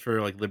it means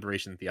for like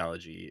liberation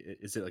theology?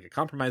 Is it like a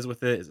compromise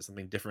with it? Is it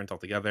something different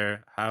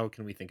altogether? How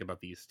can we think about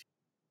these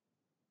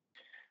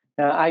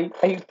two? I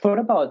thought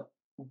about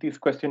this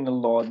question a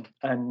lot,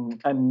 and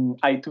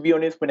I, to be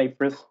honest, when I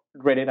first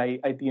read it, I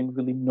didn't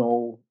really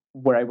know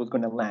where I was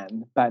going to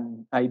land, but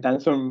I done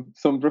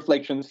some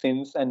reflections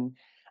since, and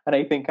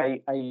I think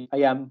I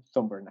am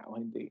somewhere now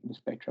in the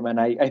spectrum, and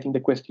I think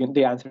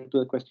the answer to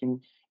the question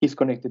is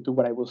connected to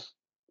what I was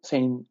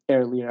saying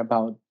earlier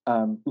about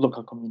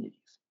local communities.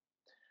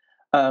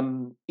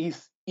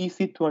 It's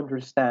easy to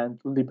understand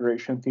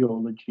liberation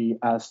theology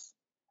as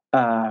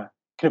kind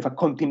of a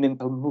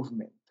continental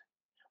movement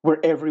where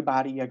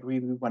everybody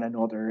agreed with one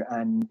another,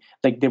 and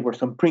like there were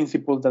some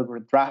principles that were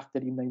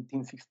drafted in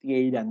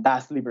 1968, and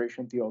that's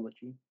liberation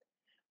theology.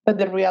 But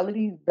the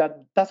reality is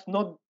that that's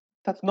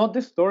not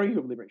the story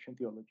of liberation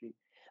theology.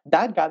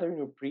 That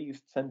gathering of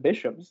priests and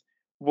bishops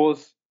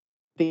was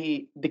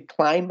the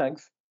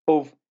climax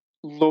of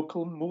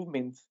local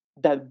movements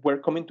that were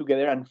coming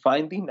together and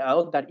finding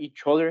out that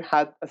each other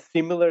had a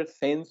similar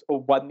sense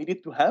of what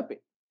needed to happen,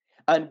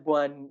 and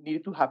what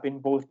needed to happen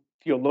both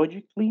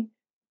theologically,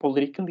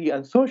 politically,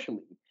 and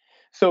socially.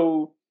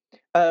 So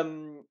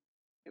um,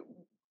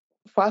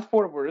 fast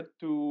forward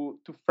to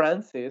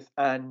Francis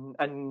and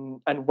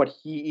what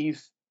he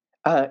is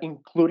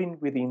including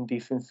within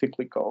this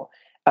encyclical,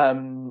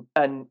 and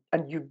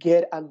you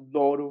get a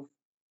lot of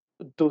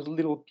those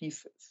little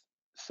pieces.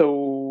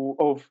 So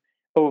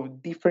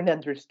of different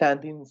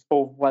understandings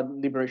of what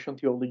liberation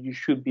theology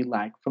should be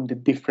like from the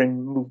different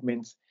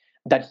movements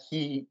that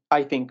he,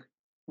 I think,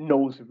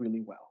 knows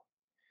really well.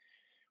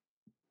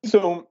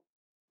 So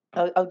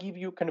I'll give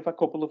you kind of a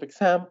couple of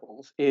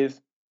examples. Is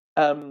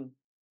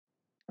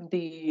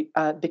the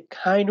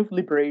kind of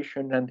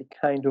liberation and the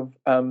kind of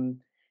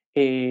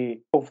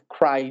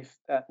Christ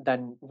that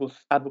was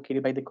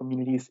advocated by the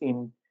communities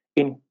in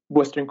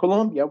Western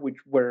Colombia,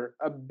 which were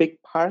a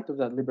big part of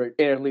that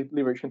early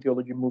liberation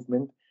theology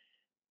movement,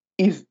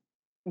 is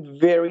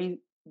very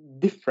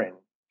different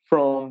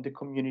from the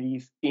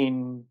communities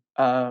in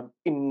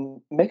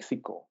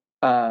Mexico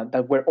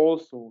that were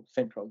also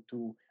central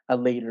to a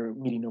later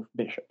meeting of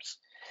bishops,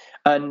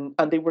 and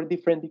they were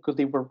different because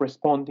they were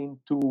responding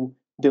to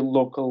the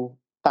local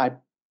type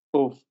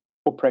of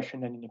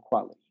oppression and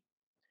inequality.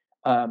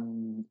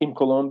 In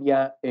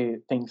Colombia,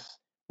 things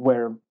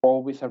were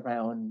always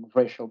around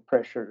racial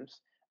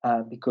pressures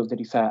because there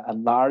is a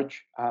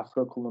large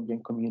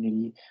Afro-Colombian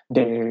community.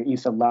 There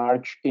is a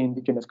large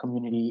indigenous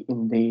community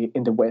in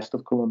the west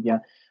of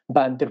Colombia,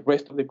 but the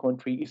rest of the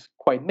country is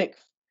quite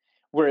mixed.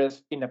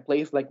 Whereas in a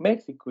place like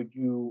Mexico,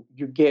 you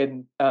get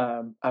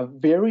a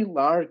very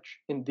large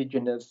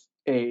indigenous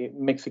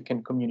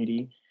Mexican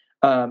community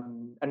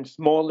and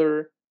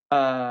smaller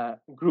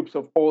groups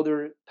of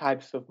other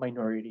types of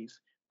minorities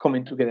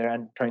coming together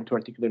and trying to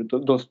articulate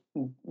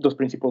those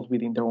principles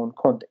within their own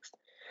context.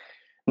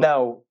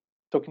 Now,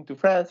 talking to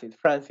Francis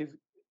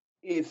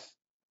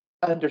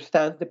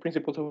understands the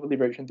principles of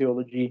liberation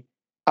theology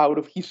out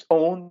of his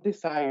own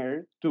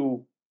desire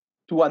to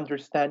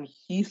understand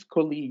his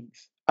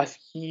colleagues as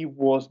he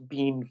was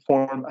being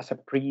formed as a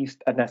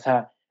priest and as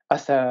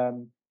a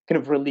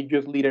kind of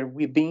religious leader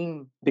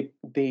within the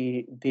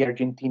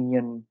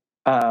Argentinian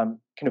kind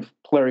of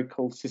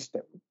clerical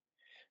system.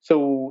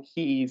 So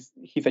he's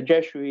a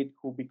Jesuit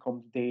who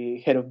becomes the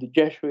head of the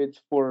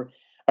Jesuits for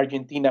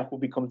Argentina, who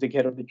becomes the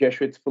head of the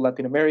Jesuits for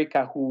Latin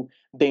America, who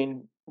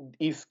then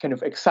is kind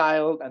of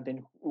exiled, and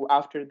then who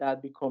after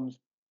that becomes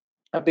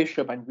a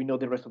bishop, and we know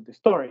the rest of the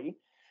story.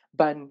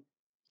 But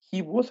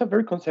he was a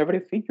very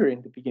conservative figure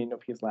in the beginning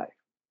of his life.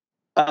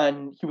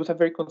 And he was a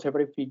very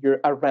conservative figure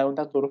around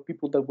a lot of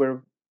people that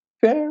were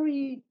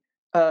very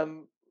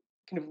kind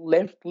of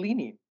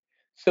left-leaning.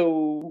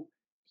 So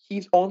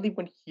he's only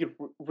when he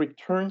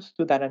returns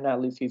to that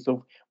analysis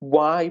of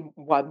what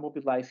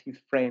mobilized his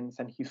friends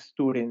and his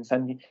students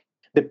and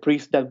the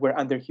priests that were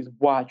under his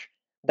watch,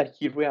 that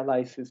he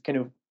realizes kind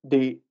of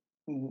the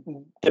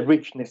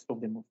richness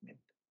of the movement.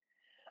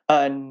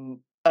 And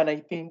I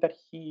think that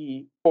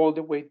he, all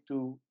the way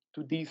to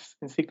this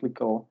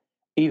encyclical,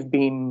 is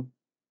being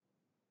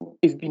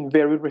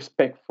very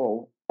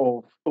respectful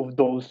of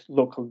those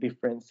local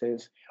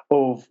differences,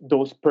 of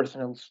those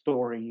personal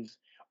stories,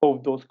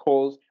 of those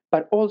calls,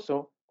 but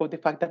also of the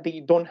fact that they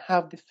don't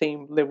have the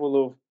same level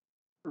of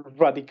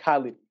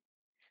radicality.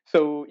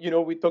 So,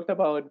 we talked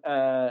about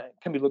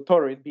Camilo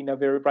Torres being a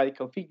very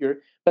radical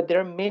figure, but there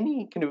are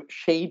many kind of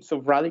shades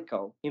of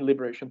radical in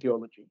liberation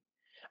theology.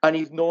 And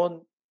it's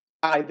not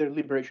either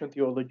liberation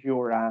theology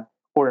or a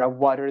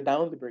watered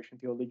down liberation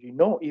theology.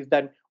 No, it's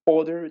that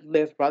other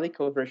less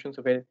radical versions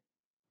of it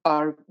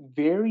are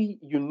very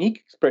unique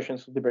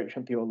expressions of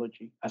liberation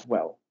theology as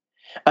well.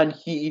 And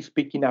he is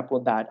picking up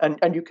on that.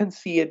 And you can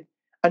see it,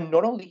 and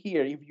not only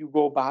here, if you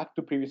go back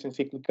to previous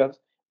encyclicals,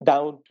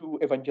 down to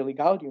Evangelii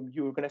Gaudium,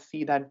 you're going to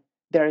see that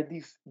there are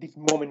this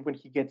moment when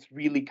he gets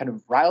really kind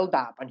of riled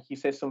up, and he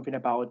says something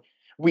about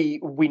we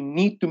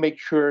need to make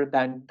sure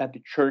that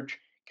the church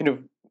kind of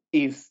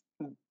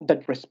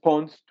that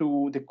responds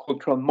to the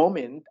cultural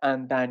moment,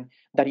 and then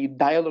that it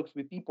dialogues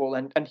with people,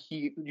 and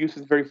he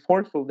uses very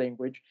forceful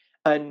language.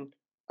 And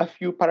a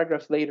few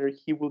paragraphs later,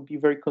 he will be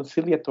very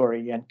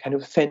conciliatory and kind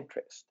of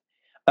centrist.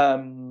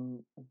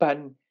 But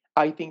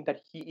I think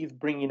that he is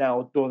bringing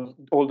out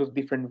all those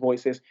different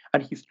voices,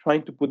 and he's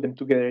trying to put them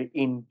together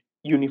in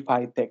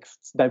unified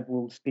texts that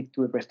will speak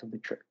to the rest of the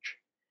church.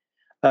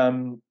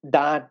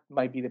 That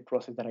might be the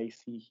process that I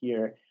see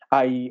here.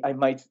 I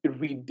might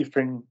read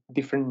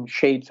different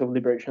shades of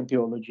liberation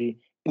theology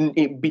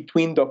in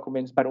between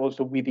documents, but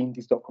also within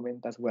this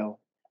document as well,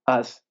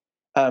 as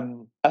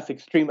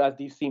extreme as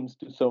this seems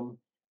to some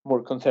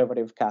more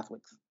conservative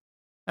Catholics.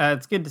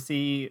 It's good to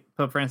see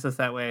Pope Francis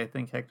that way, I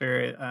think, Hector.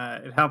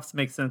 It helps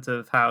make sense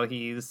of how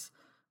he's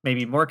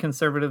maybe more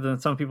conservative than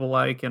some people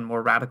like and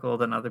more radical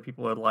than other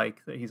people would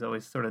like, that he's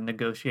always sort of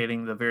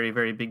negotiating the very,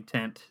 very big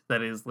tent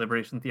that is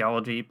liberation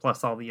theology,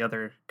 plus all the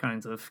other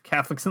kinds of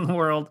Catholics in the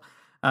world.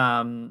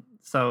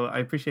 So I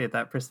appreciate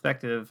that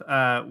perspective.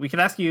 We could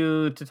ask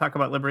you to talk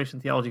about liberation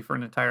theology for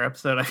an entire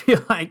episode, I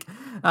feel like.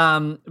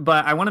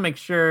 But I want to make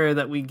sure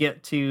that we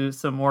get to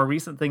some more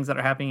recent things that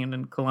are happening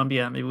in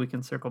Colombia. Maybe we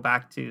can circle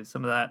back to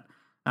some of that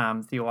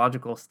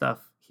theological stuff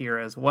here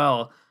as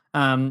well.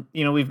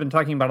 We've been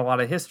talking about a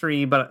lot of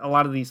history, but a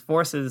lot of these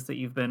forces that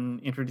you've been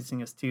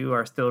introducing us to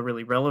are still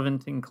really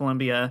relevant in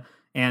Colombia.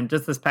 And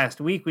just this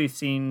past week, we've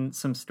seen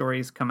some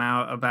stories come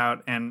out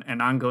about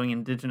an ongoing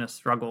indigenous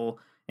struggle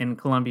in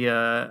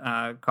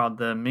Colombia called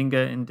the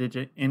Minga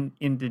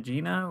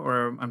Indigena,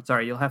 or I'm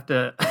sorry, you'll have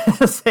to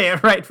say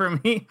it right for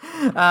me.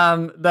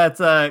 That's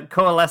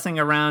coalescing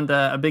around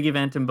a big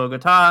event in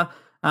Bogota.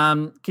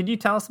 Could you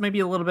tell us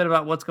maybe a little bit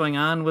about what's going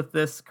on with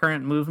this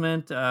current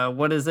movement?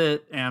 What is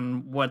it,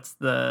 and what's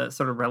the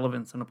sort of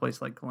relevance in a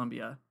place like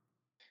Colombia?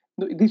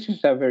 This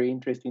is a very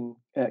interesting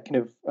kind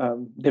of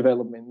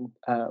development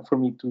for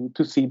me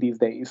to see these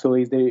days. So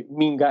it's the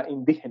Minga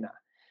Indígena.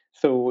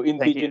 So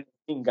indigenous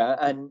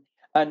Minga.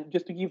 And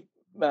just to give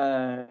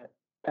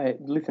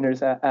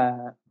listeners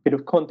a bit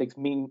of context,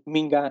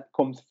 Minga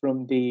comes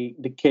from the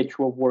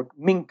Quechua word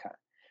Minca,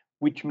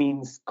 which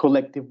means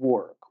collective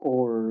work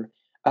or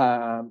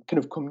kind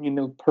of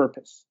communal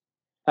purpose.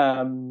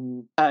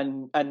 And a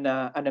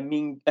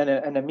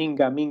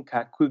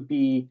Minca could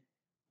be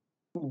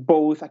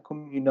both a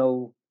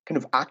communal kind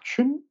of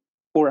action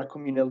or a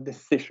communal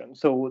decision.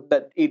 So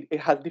that it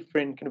has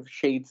different kind of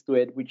shades to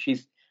it, which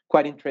is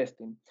quite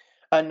interesting.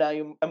 And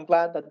I'm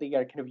glad that they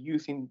are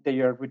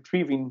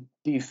retrieving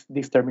this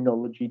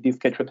terminology, this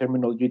Quechua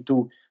terminology,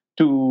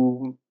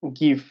 to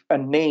give a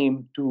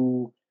name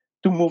to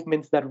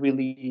movements that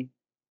really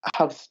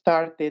have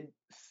started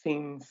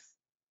since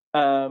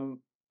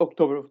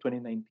October of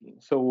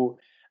 2019. So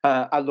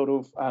a lot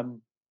of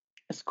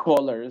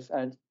scholars,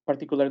 and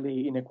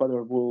particularly in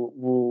Ecuador,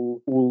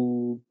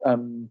 will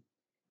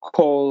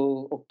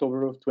call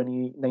October of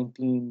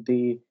 2019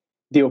 the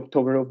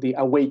October of the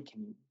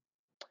awakening.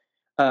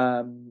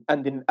 And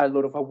then a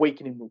lot of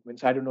awakening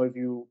movements. I don't know if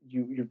you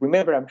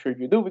remember, I'm sure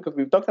you do, because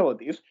we've talked about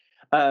this,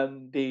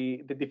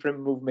 the different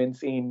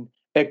movements in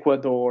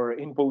Ecuador,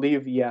 in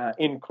Bolivia,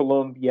 in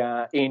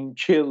Colombia, in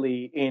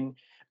Chile, in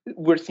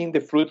we're seeing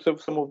the fruits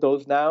of some of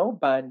those now,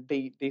 but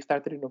they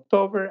started in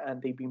October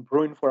and they've been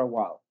brewing for a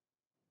while.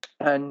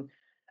 And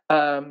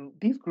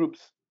these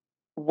groups,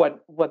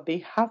 what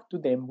they have to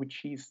them,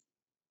 which is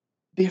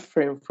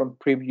different from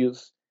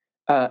previous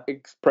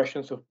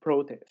expressions of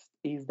protest,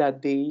 is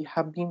that they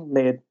have been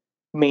led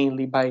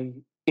mainly by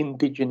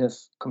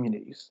indigenous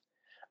communities.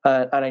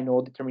 And I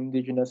know the term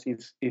indigenous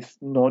is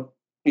not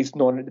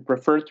the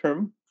preferred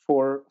term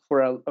for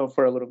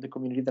a lot of the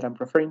community that I'm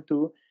referring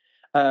to,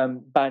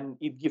 but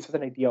it gives us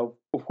an idea of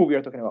who we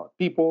are talking about.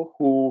 People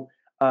who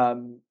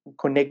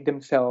connect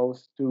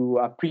themselves to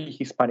a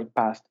pre-Hispanic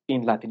past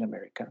in Latin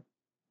America,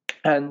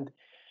 and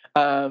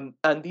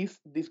these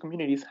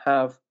communities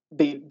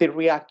they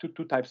react to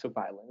two types of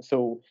violence.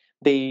 So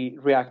they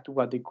react to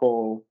what they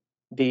call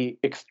the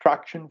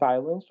extraction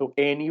violence, so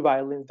any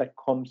violence that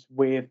comes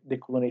with the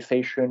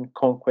colonization,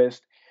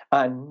 conquest,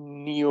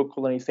 and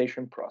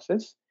neo-colonization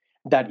process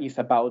that is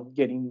about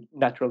getting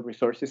natural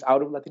resources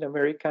out of Latin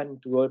America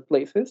and to other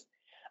places,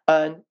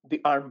 and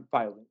the armed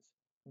violence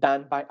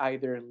done by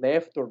either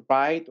left or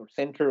right or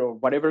center or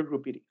whatever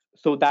group it is.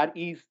 So that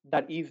is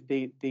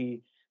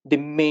the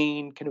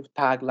main kind of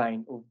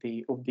tagline of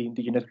the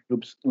indigenous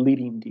groups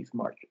leading these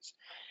marches.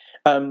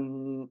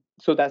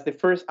 So that's the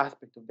first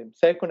aspect of them.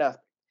 Second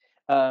aspect,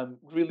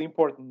 really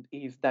important,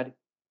 is that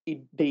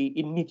it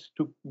needs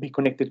to be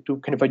connected to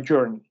kind of a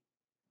journey,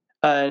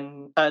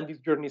 and these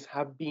journeys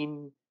have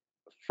been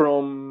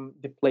from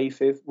the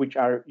places which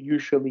are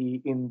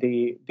usually in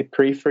the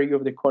periphery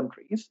of the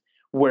countries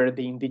where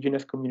the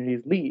indigenous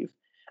communities live,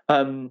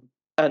 um,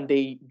 and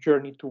they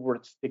journey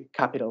towards the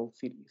capital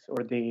cities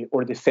or the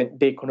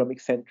economic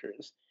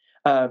centers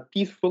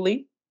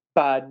peacefully,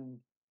 but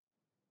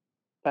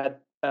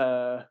but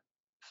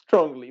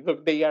strongly.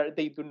 Look,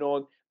 they do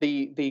not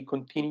they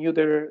continue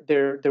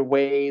their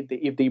way.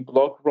 If they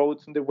block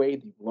roads on the way,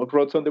 they block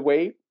roads on the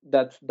way.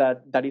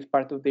 That is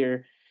part of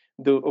their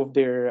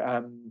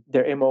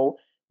MO.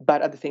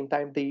 But at the same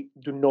time, they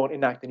do not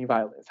enact any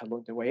violence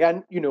along the way.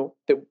 And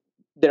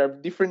there are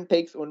different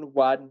takes on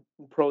what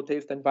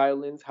protest and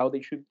violence, how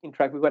they should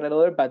interact with one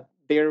another. But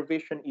their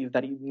vision is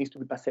that it needs to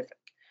be pacific.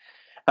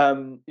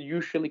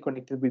 Usually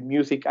connected with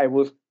music. I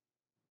was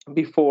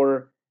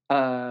before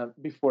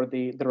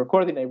the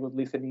recording, I was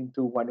listening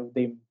to one of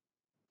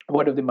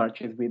the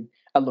marches with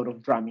a lot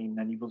of drumming,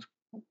 and it was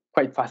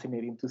quite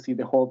fascinating to see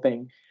the whole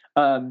thing.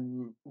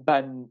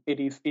 But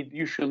it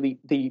usually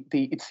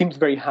it seems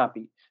very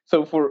happy.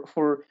 So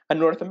for a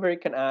North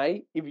American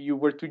eye, if you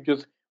were to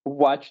just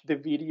watch the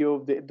video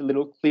of the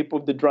little clip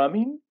of the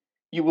drumming,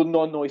 you will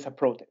not know it's a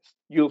protest.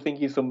 You'll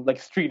think it's some like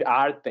street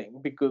art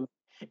thing, because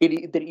there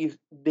is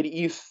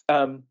the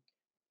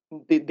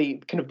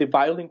kind of the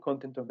violent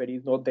content of it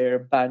is not there,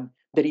 but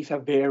there is a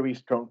very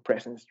strong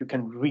presence. You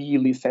can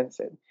really sense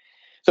it.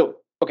 So,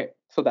 okay,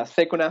 so that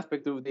second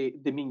aspect of the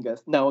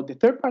Mingas. Now, the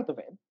third part of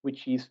it,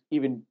 which is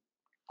even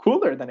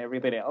cooler than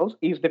everything else,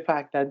 is the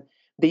fact that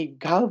they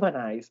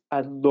galvanize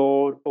a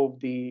lot of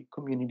the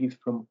communities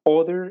from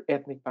other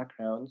ethnic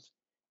backgrounds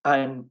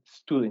and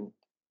student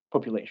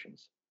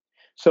populations.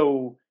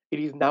 So it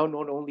is now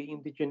not only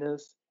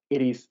indigenous,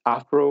 it is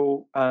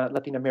Afro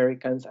Latin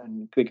Americans,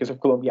 and in the case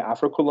of Colombia,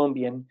 Afro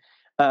Colombian,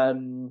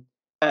 um,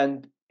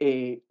 and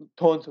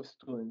tons of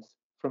students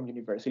from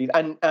universities.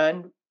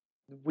 And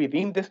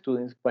within the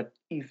students, what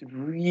is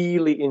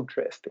really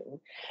interesting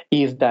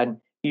is that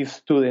is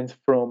students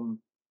from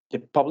the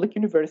public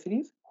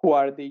universities, who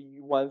are the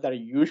ones that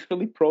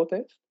usually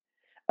protest,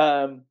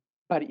 um,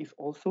 but it's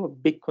also a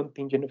big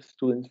contingent of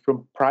students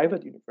from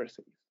private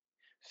universities.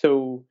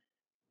 So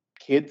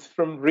kids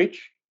from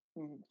rich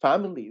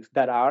families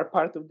that are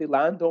part of the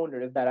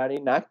landowners that are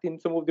enacting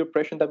some of the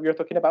oppression that we are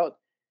talking about,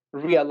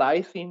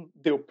 realizing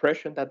the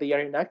oppression that they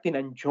are enacting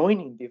and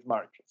joining these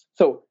marches.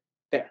 So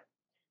there,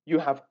 you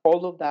have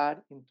all of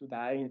that into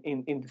that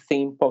in the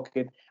same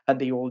pocket, and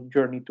they all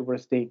journey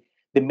towards the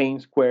main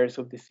squares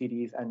of the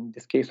cities, and in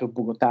this case of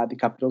Bogota, the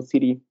capital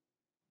city,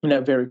 in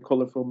a very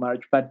colorful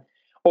march. But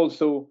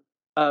also,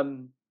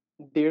 um,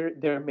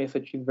 their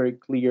message is very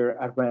clear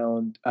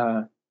around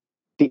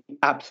the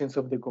absence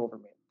of the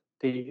government.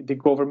 The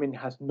government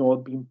has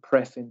not been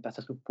present as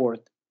a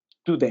support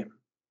to them.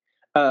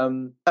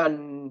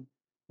 And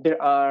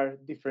there are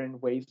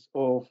different ways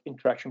of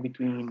interaction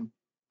between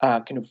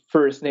kind of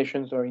First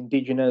Nations or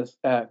indigenous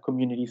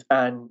communities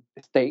and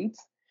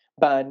states.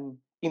 But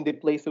in the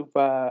place of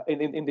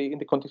in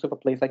the context of a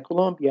place like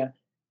Colombia,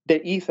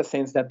 there is a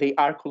sense that they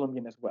are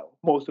Colombian as well.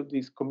 Most of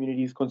these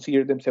communities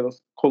consider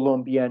themselves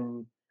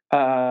Colombian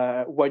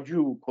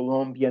Wayuu,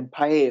 Colombian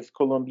Paez,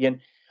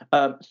 Colombian.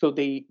 So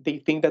they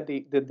think that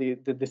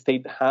the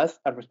state has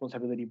a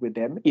responsibility with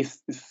them.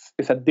 Is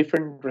a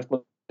different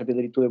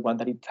responsibility to the one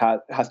that it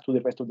has to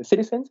the rest of the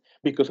citizens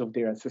because of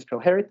their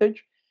ancestral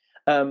heritage.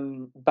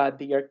 But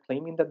they are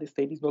claiming that the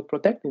state is not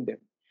protecting them.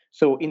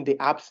 So in the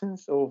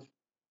absence of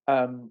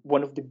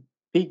one of the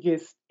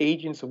biggest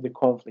agents of the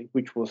conflict,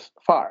 which was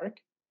FARC,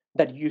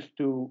 that used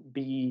to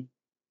be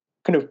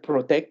kind of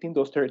protecting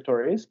those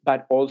territories,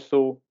 but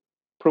also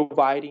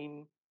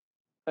providing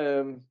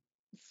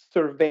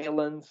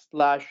surveillance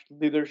 /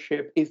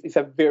 leadership is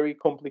a very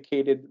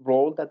complicated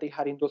role that they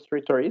had in those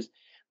territories.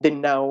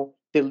 Then now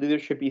the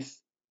leadership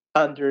is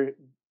under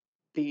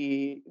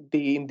the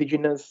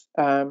indigenous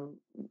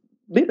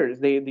leaders,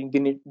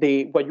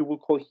 they what you will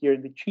call here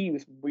the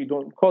chiefs. We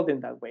don't call them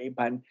that way,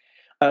 but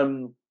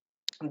um,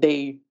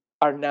 they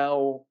are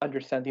now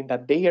understanding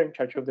that they are in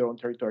charge of their own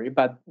territory,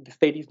 but the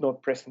state is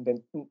not present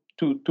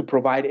to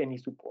provide any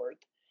support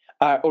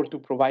or to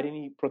provide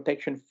any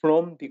protection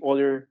from the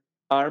other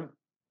armed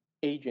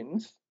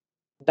agents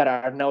that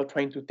are now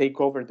trying to take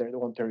over their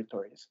own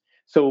territories.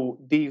 So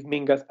these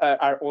Mingas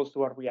are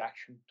also a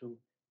reaction to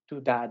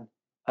that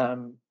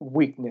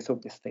weakness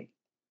of the state.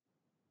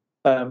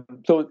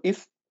 So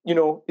it's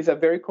a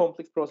very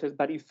complex process,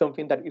 but it's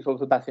something that is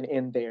also doesn't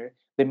end there.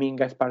 The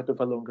Minga is part of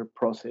a longer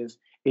process.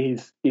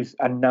 Is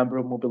a number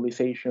of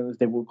mobilizations.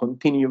 They will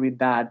continue with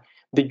that.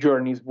 The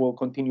journeys will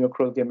continue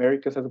across the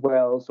Americas as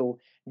well. So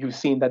you've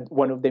seen that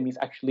one of them is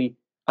actually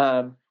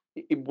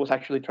it was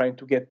actually trying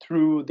to get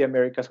through the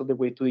Americas all the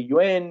way to the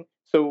UN.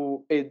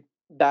 So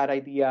that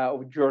idea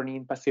of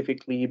journeying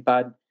pacifically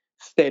but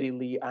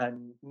steadily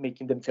and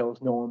making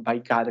themselves known by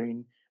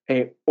gathering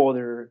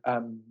other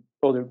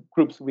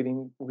groups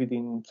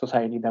within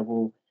society that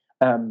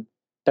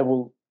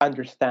will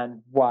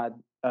understand what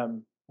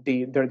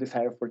their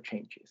desire for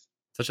change is.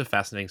 Such a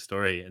fascinating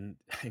story and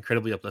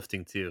incredibly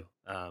uplifting too.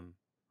 A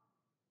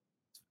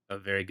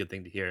very good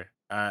thing to hear.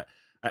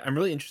 I'm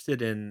really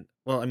interested in.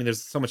 Well, I mean,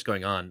 there's so much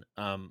going on.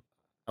 I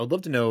would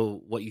love to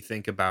know what you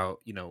think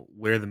about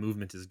where the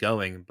movement is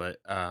going, but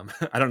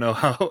I don't know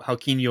how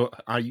keen you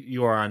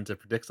are on to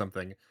predict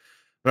something.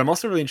 But I'm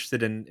also really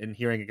interested in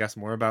hearing, I guess,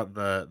 more about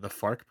the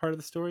FARC part of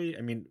the story.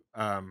 I mean,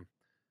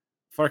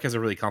 FARC has a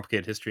really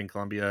complicated history in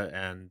Colombia,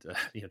 and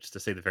just to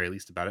say the very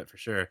least about it, for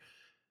sure.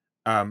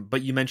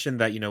 But you mentioned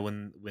that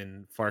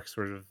when FARC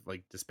sort of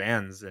like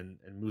disbands and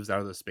moves out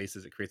of those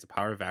spaces, it creates a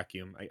power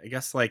vacuum. I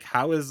guess, like,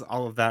 how is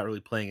all of that really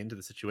playing into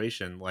the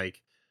situation?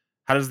 Like,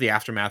 how does the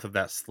aftermath of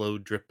that slow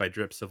drip by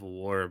drip civil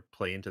war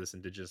play into this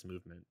indigenous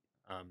movement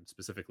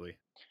specifically?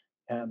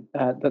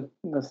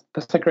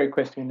 That's a great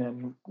question,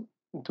 and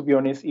to be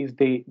honest, is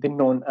the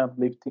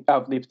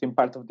non-uplifting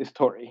part of the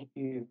story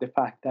is the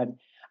fact that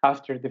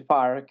after the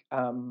FARC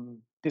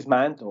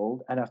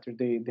dismantled and after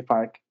the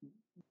FARC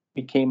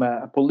became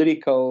a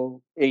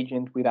political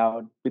agent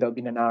without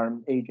being an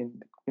armed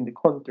agent in the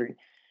country,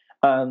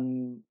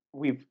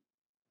 we've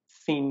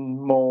seen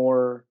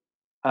more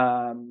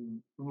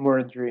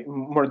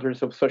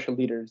murders of social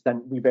leaders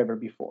than we've ever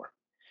before.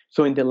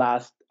 So in the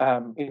last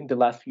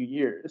few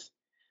years,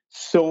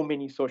 so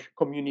many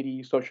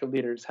social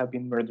leaders have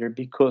been murdered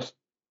because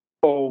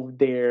of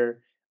their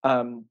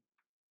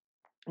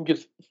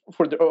just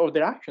of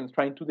their actions,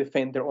 trying to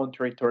defend their own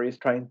territories,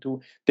 trying to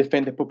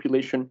defend the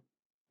population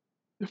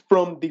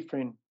from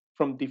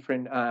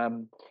different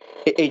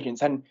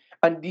agents, and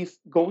this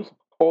goes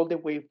all the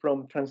way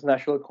from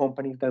transnational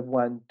companies that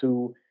want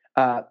to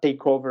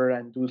take over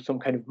and do some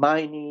kind of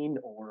mining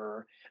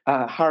or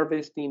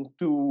harvesting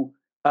to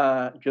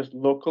just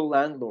local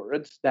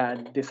landlords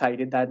that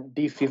decided that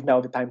this is now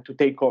the time to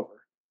take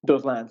over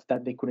those lands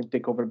that they couldn't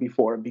take over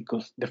before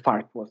because the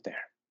FARC was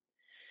there.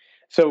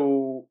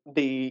 So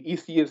the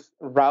easiest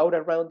route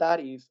around that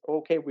is,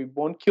 okay, we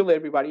won't kill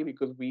everybody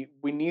because we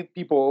need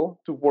people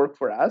to work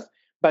for us,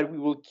 but we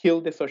will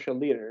kill the social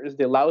leaders,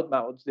 the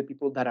loudmouths, the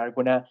people that are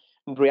gonna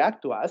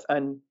react to us,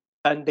 and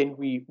then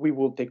we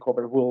will take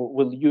over.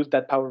 We'll use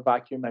that power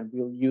vacuum, and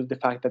we'll use the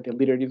fact that the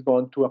leader is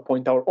going to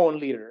appoint our own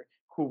leader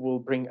who will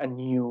bring a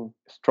new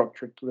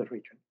structure to the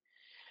region.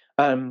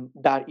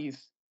 That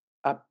is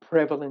a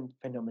prevalent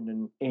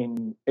phenomenon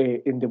in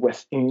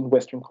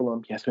Western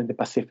Colombia, so in the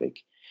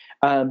Pacific,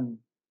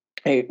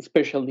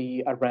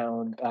 especially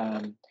around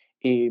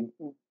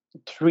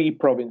three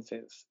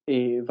provinces: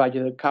 Valle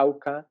del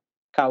Cauca,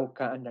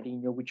 Cauca, and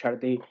Nariño, which are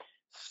the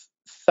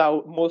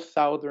most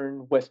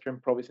southern western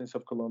provinces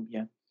of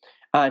Colombia,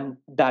 and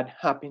that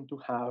happen to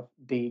have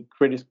the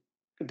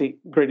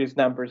greatest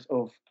numbers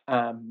of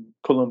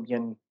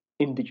Colombian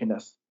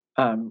indigenous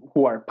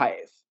who are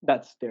Paez.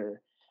 That's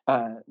their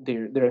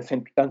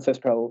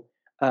ancestral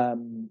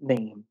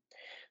name.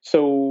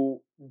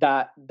 So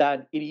that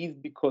it is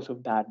because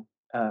of that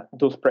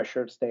those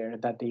pressures there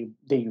that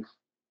they've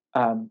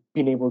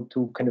been able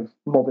to kind of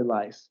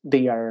mobilize.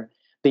 They are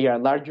a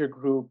larger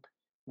group.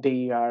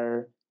 They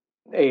are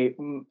a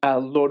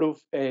lot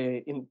of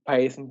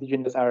Paez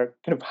indigenous are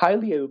kind of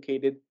highly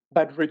educated,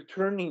 but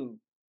returning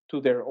to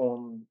their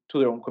own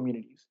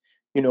communities.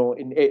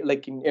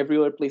 Like in every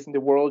other place in the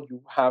world,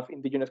 you have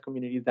indigenous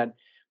communities that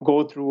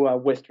go through a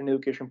Western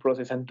education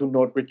process and do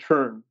not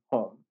return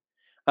home.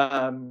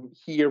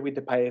 Here with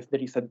the Paez,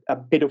 there is a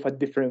bit of a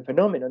different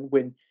phenomenon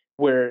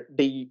where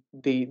the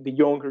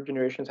younger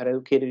generations are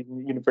educated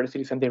in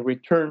universities and they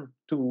return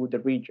to the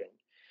region.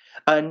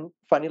 And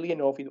funnily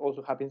enough, it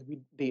also happens with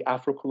the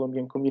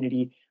Afro-Colombian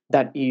community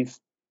that is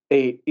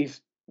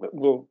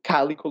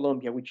Cali,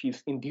 Colombia, which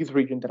is in this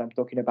region that I'm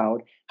talking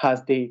about,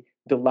 has the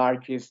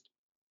largest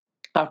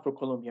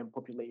Afro-Colombian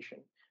population.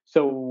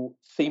 So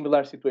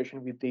similar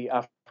situation with the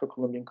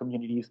Afro-Colombian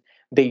communities.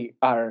 They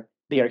are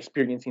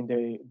experiencing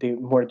the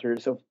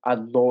murders of a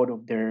lot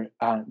of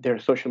their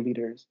social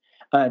leaders,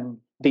 and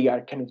they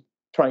are kind of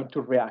trying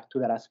to react to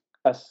that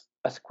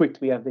as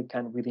quickly as they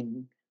can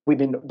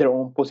within their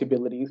own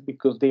possibilities,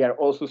 because they are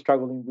also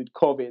struggling with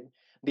COVID.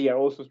 They are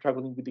also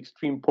struggling with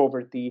extreme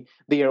poverty.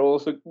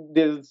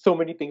 There's so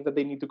many things that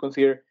they need to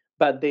consider,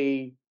 but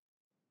they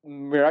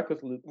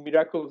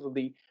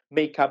miraculously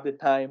make up the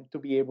time to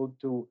be able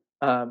to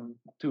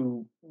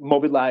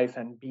mobilize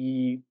and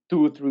be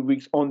 2 or 3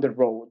 weeks on the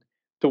road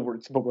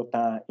towards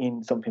Bogota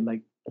in something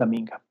like La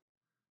Minga.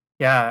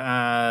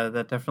 Yeah,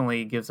 that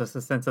definitely gives us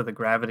a sense of the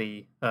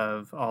gravity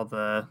of all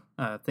the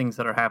things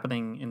that are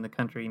happening in the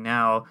country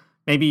now.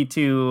 Maybe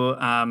to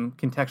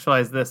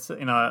contextualize this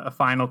in a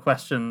final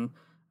question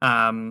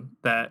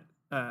that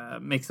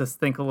makes us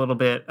think a little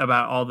bit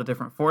about all the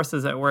different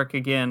forces at work.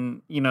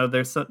 Again,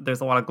 there's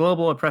a lot of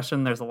global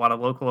oppression, there's a lot of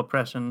local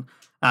oppression,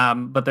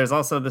 but there's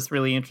also this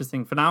really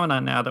interesting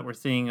phenomenon now that we're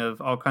seeing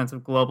of all kinds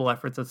of global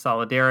efforts of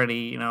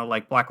solidarity.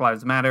 Like Black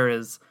Lives Matter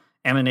is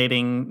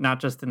emanating not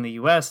just in the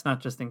U.S., not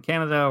just in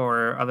Canada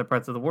or other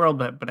parts of the world,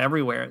 but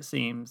everywhere, it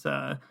seems,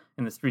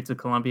 in the streets of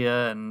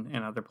Colombia and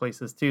other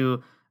places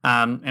too.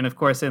 And of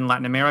course, in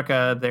Latin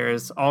America,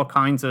 there's all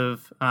kinds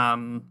of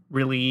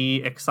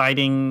really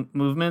exciting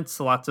movements,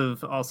 lots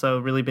of also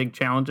really big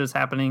challenges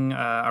happening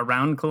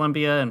around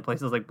Colombia and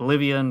places like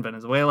Bolivia and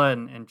Venezuela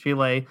and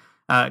Chile.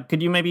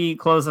 Could you maybe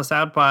close us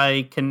out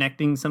by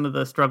connecting some of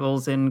the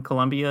struggles in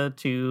Colombia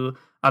to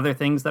other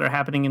things that are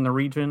happening in the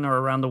region or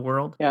around the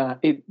world? Yeah,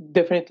 it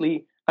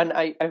definitely, and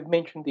I've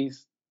mentioned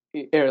this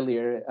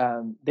earlier.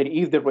 There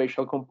is the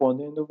racial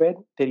component of it.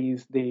 There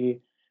is the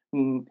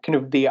kind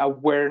of the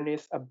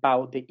awareness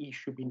about the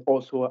issue being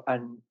also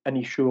an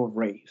issue of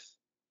race.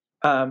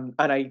 And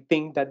I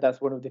think that that's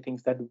one of the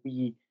things that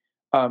we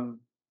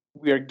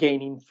are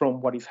gaining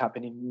from what is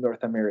happening in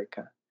North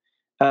America.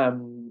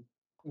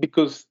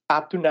 Because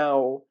up to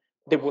now,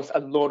 there was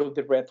a lot of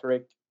the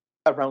rhetoric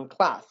around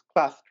class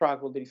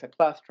struggle. There is a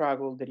class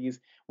struggle. There is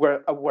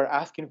we're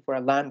asking for a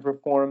land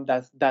reform.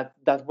 That's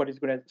what is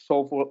going to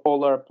solve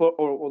all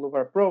of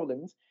our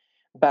problems.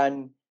 But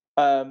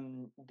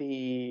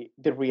the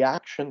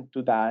reaction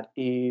to that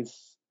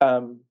is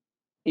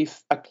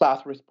a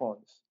class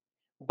response.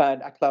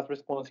 But a class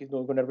response is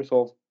not going to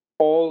resolve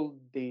all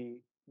the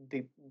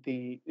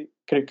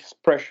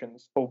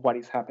expressions of what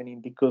is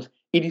happening, because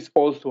it is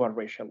also a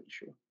racial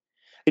issue.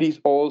 It is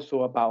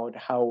also about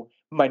how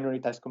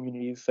minoritized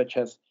communities such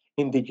as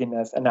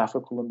indigenous and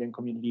Afro-Colombian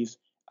communities,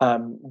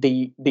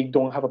 they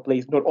don't have a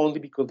place, not only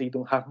because they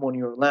don't have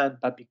money or land,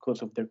 but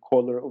because of their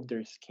color of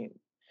their skin.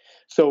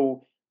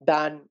 So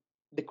then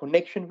the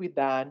connection with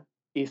that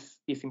is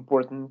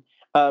important.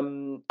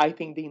 I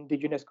think the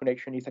indigenous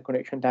connection is a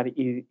connection that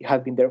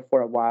has been there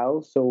for a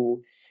while.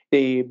 So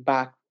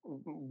back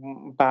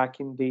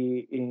in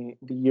the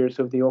years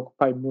of the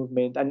Occupy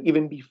movement, and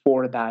even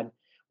before that,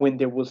 when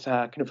there was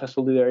a kind of a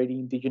solidarity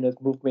indigenous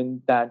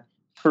movement that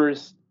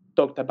first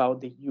talked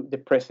about the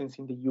presence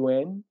in the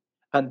UN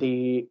and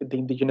the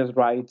indigenous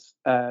rights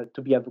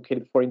to be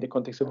advocated for in the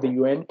context of the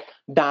UN,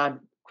 that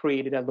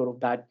created a lot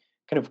of that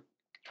kind of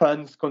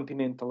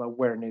transcontinental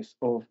awareness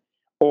of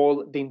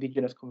all the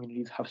indigenous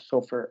communities have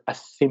suffered a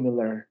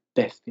similar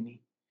destiny.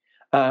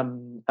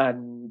 And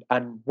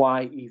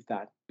why is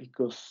that?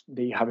 Because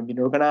they haven't been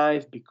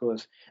organized,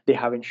 because they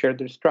haven't shared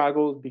their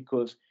struggles,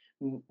 because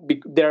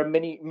there are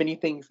many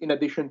things in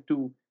addition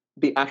to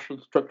the actual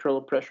structural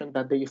oppression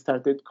that they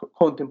started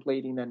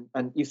contemplating,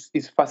 and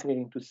is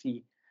fascinating to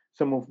see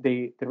some of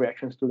the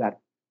reactions to that.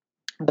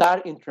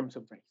 That in terms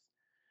of race.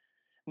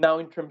 Now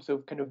in terms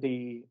of kind of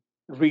the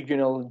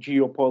regional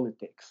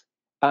geopolitics,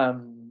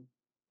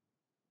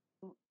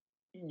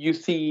 you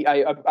see,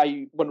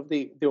 I one of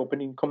the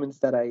opening comments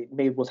that I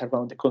made was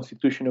around the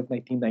Constitution of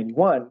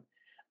 1991.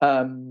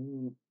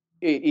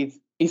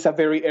 It's a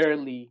very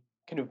early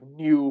kind of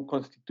new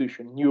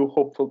constitution, new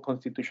hopeful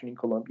constitution in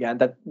Colombia, and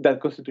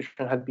that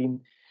constitution has been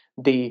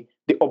the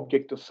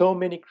object of so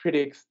many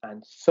critics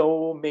and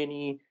so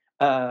many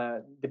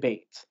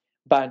debates.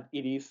 But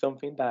it is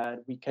something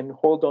that we can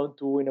hold on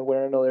to in a way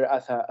or another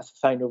as a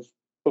sign of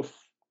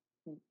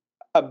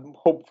a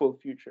hopeful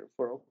future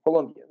for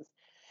Colombians.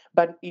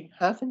 But it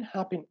hasn't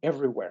happened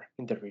everywhere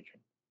in the region.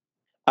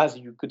 As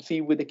you could see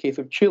with the case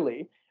of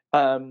Chile,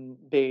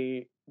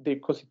 the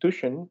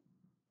constitution,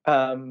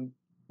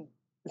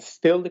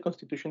 still the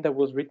constitution that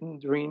was written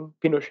during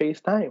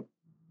Pinochet's time,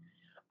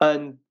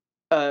 and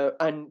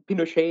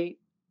Pinochet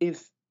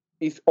is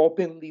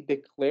openly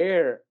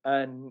declared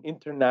an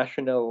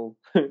international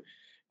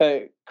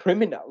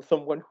criminal,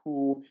 someone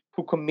who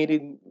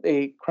committed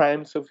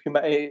crimes of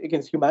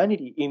against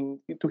humanity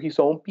to his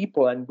own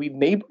people and with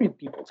neighboring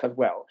peoples as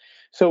well.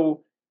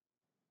 So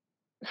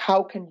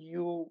how can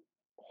you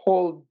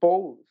hold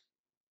both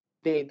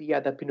the idea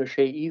that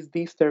Pinochet is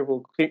this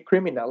terrible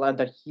criminal and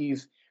that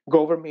his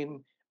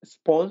government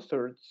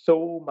sponsored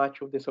so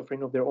much of the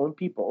suffering of their own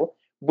people,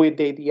 with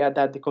the idea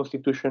that the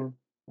constitution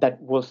that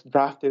was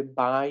drafted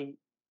by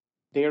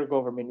their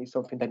government is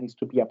something that needs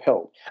to be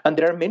upheld. And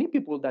there are many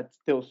people that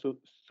still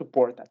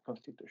support that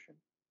constitution.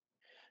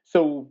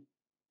 So,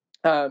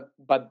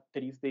 but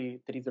there is the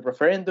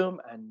referendum,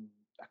 and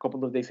a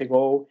couple of days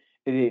ago,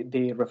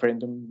 the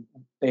referendum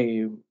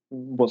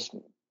was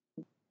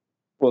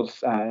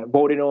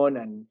voted on,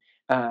 and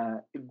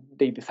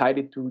they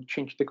decided to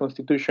change the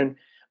constitution.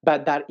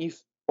 But that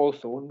is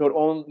also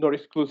not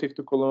exclusive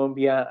to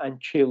Colombia and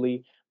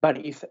Chile,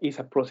 but is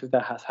a process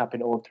that has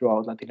happened all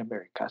throughout Latin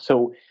America.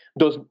 So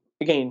those,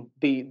 again,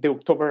 the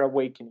October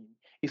awakening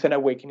is an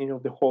awakening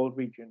of the whole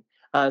region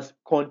as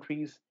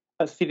countries,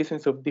 as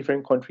citizens of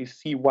different countries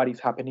see what is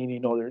happening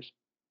in others.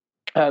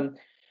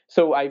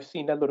 So I've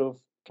seen a lot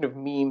of kind of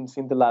memes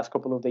in the last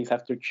couple of days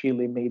after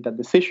Chile made that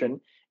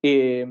decision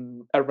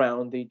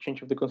around the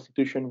change of the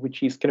constitution,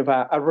 which is kind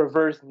of a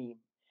reverse meme.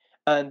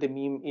 And the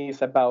meme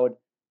is about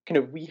kind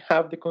of, we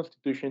have the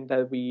constitution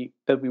that we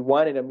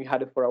wanted, and we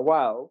had it for a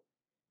while,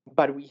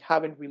 but we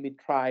haven't really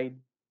tried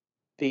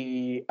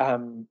the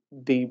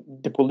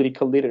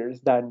political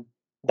leaders that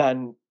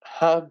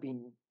have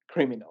been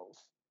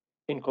criminals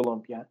in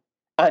Colombia.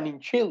 And in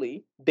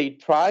Chile, they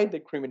tried the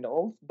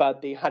criminals,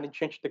 but they hadn't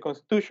changed the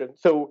constitution.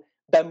 So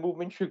that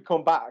movement should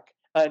come back.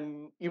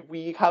 And if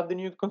we have the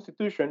new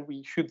constitution,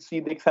 we should see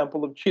the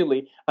example of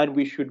Chile, and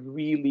we should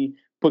really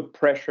put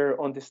pressure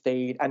on the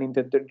state and in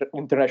the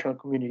international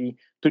community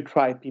to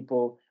try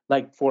people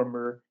like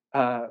former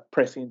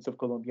presidents of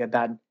Colombia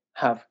that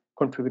have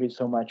contributed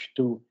so much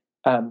to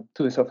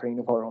the suffering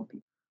of our own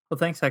people. Well,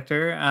 thanks,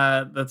 Hector.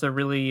 That's a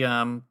really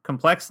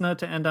complex note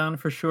to end on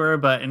for sure,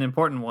 but an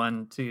important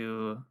one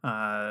to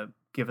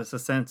give us a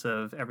sense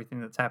of everything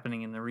that's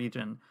happening in the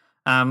region.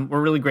 We're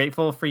really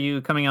grateful for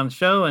you coming on the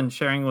show and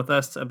sharing with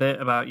us a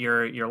bit about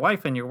your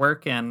life and your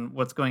work and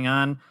what's going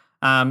on.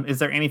 Is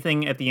there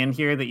anything at the end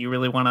here that you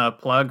really want to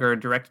plug or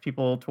direct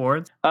people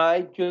towards?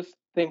 I just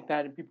think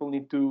that people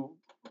need to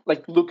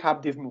look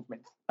up these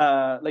movements,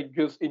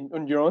 just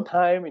on your own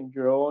time,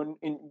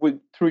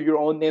 through your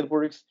own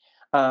networks.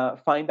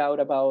 Find out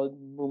about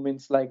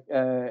movements like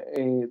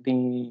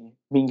the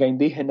Minga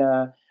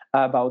Indígena,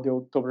 about the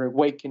October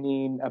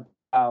Awakening,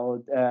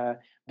 about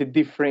the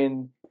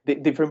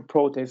different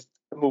protest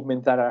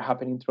movements that are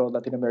happening throughout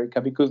Latin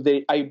America, because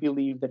I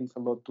believe there is a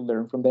lot to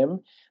learn from them.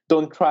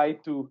 Don't try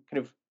to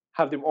kind of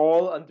have them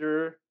all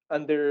under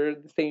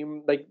the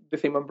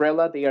same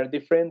umbrella. They are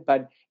different,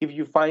 but if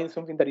you find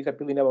something that is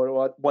appealing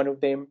about one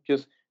of them,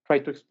 just try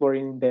to explore it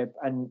in depth,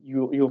 and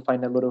you'll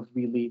find a lot of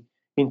really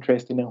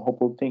interesting and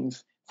hopeful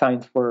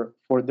signs for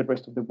the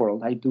rest of the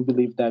world. I do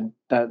believe that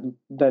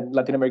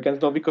Latin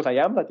Americans, not because I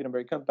am Latin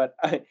American, but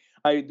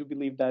I do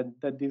believe that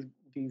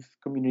these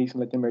communities in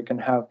Latin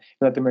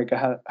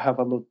America have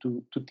a lot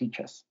to teach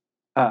us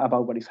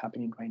about what is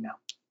happening right now.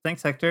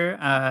 Thanks, Hector.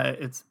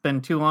 It's been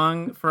too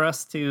long for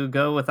us to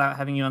go without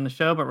having you on the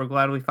show, but we're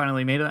glad we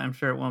finally made it. I'm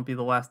sure it won't be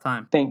the last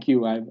time. Thank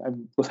you. I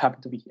was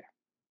happy to be here.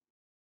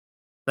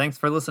 Thanks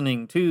for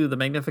listening to the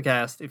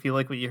Magnificast. If you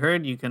like what you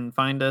heard, you can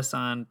find us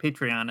on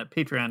Patreon at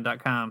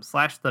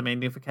patreon.com/the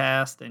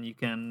Magnificast, and you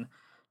can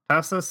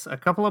toss us a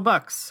couple of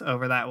bucks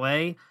over that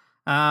way.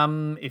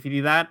 If you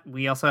do that,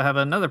 we also have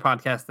another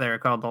podcast there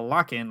called The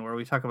Lock-In, where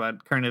we talk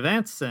about current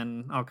events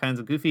and all kinds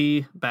of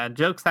goofy, bad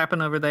jokes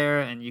happen over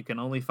there, and you can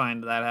only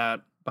find that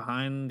out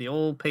behind the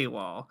old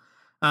paywall.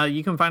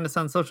 You can find us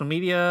on social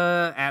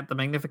media at The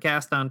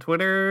Magnificast on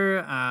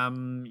Twitter.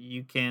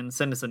 You can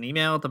send us an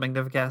email at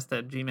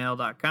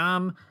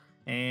themagnificast@gmail.com.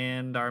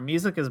 And our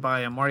music is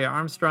by Amoria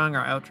Armstrong.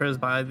 Our outro is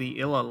by The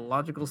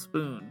Illogical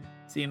Spoon.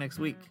 See you next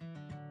week.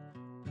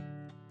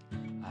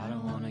 I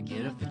don't wanna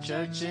get up for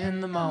church in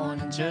the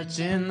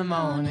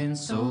morning,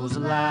 souls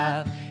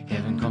alive.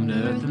 Heaven come to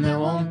earth and there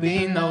won't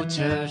be no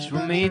church.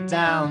 We'll meet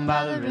down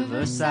by the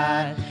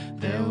riverside.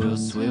 There we'll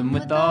swim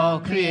with all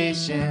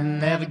creation.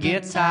 Never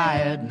get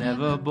tired,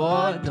 never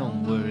bored.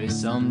 Don't worry,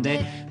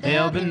 someday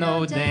there'll be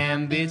no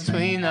dam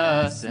between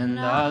us and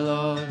our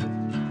Lord.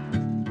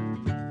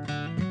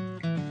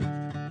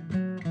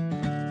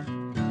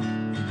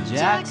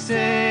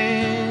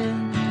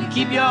 Jackson,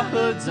 keep your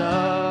hoods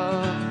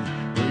up.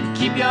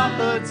 Keep your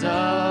hoods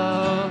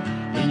up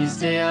and you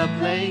stay up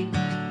late.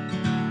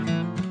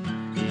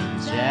 In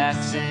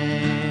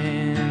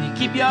Jackson, you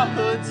keep your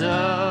hoods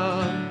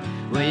up.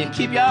 Well, you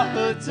keep your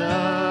hoods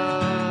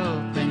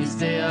up and you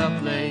stay up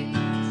late.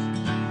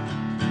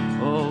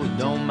 Oh,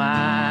 don't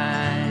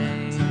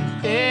mind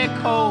a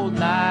cold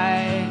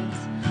night,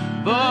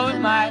 but we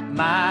might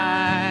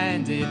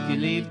mind if you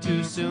leave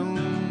too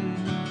soon.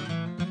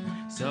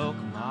 So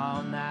come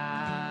on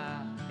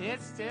now,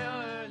 it's still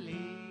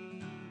early.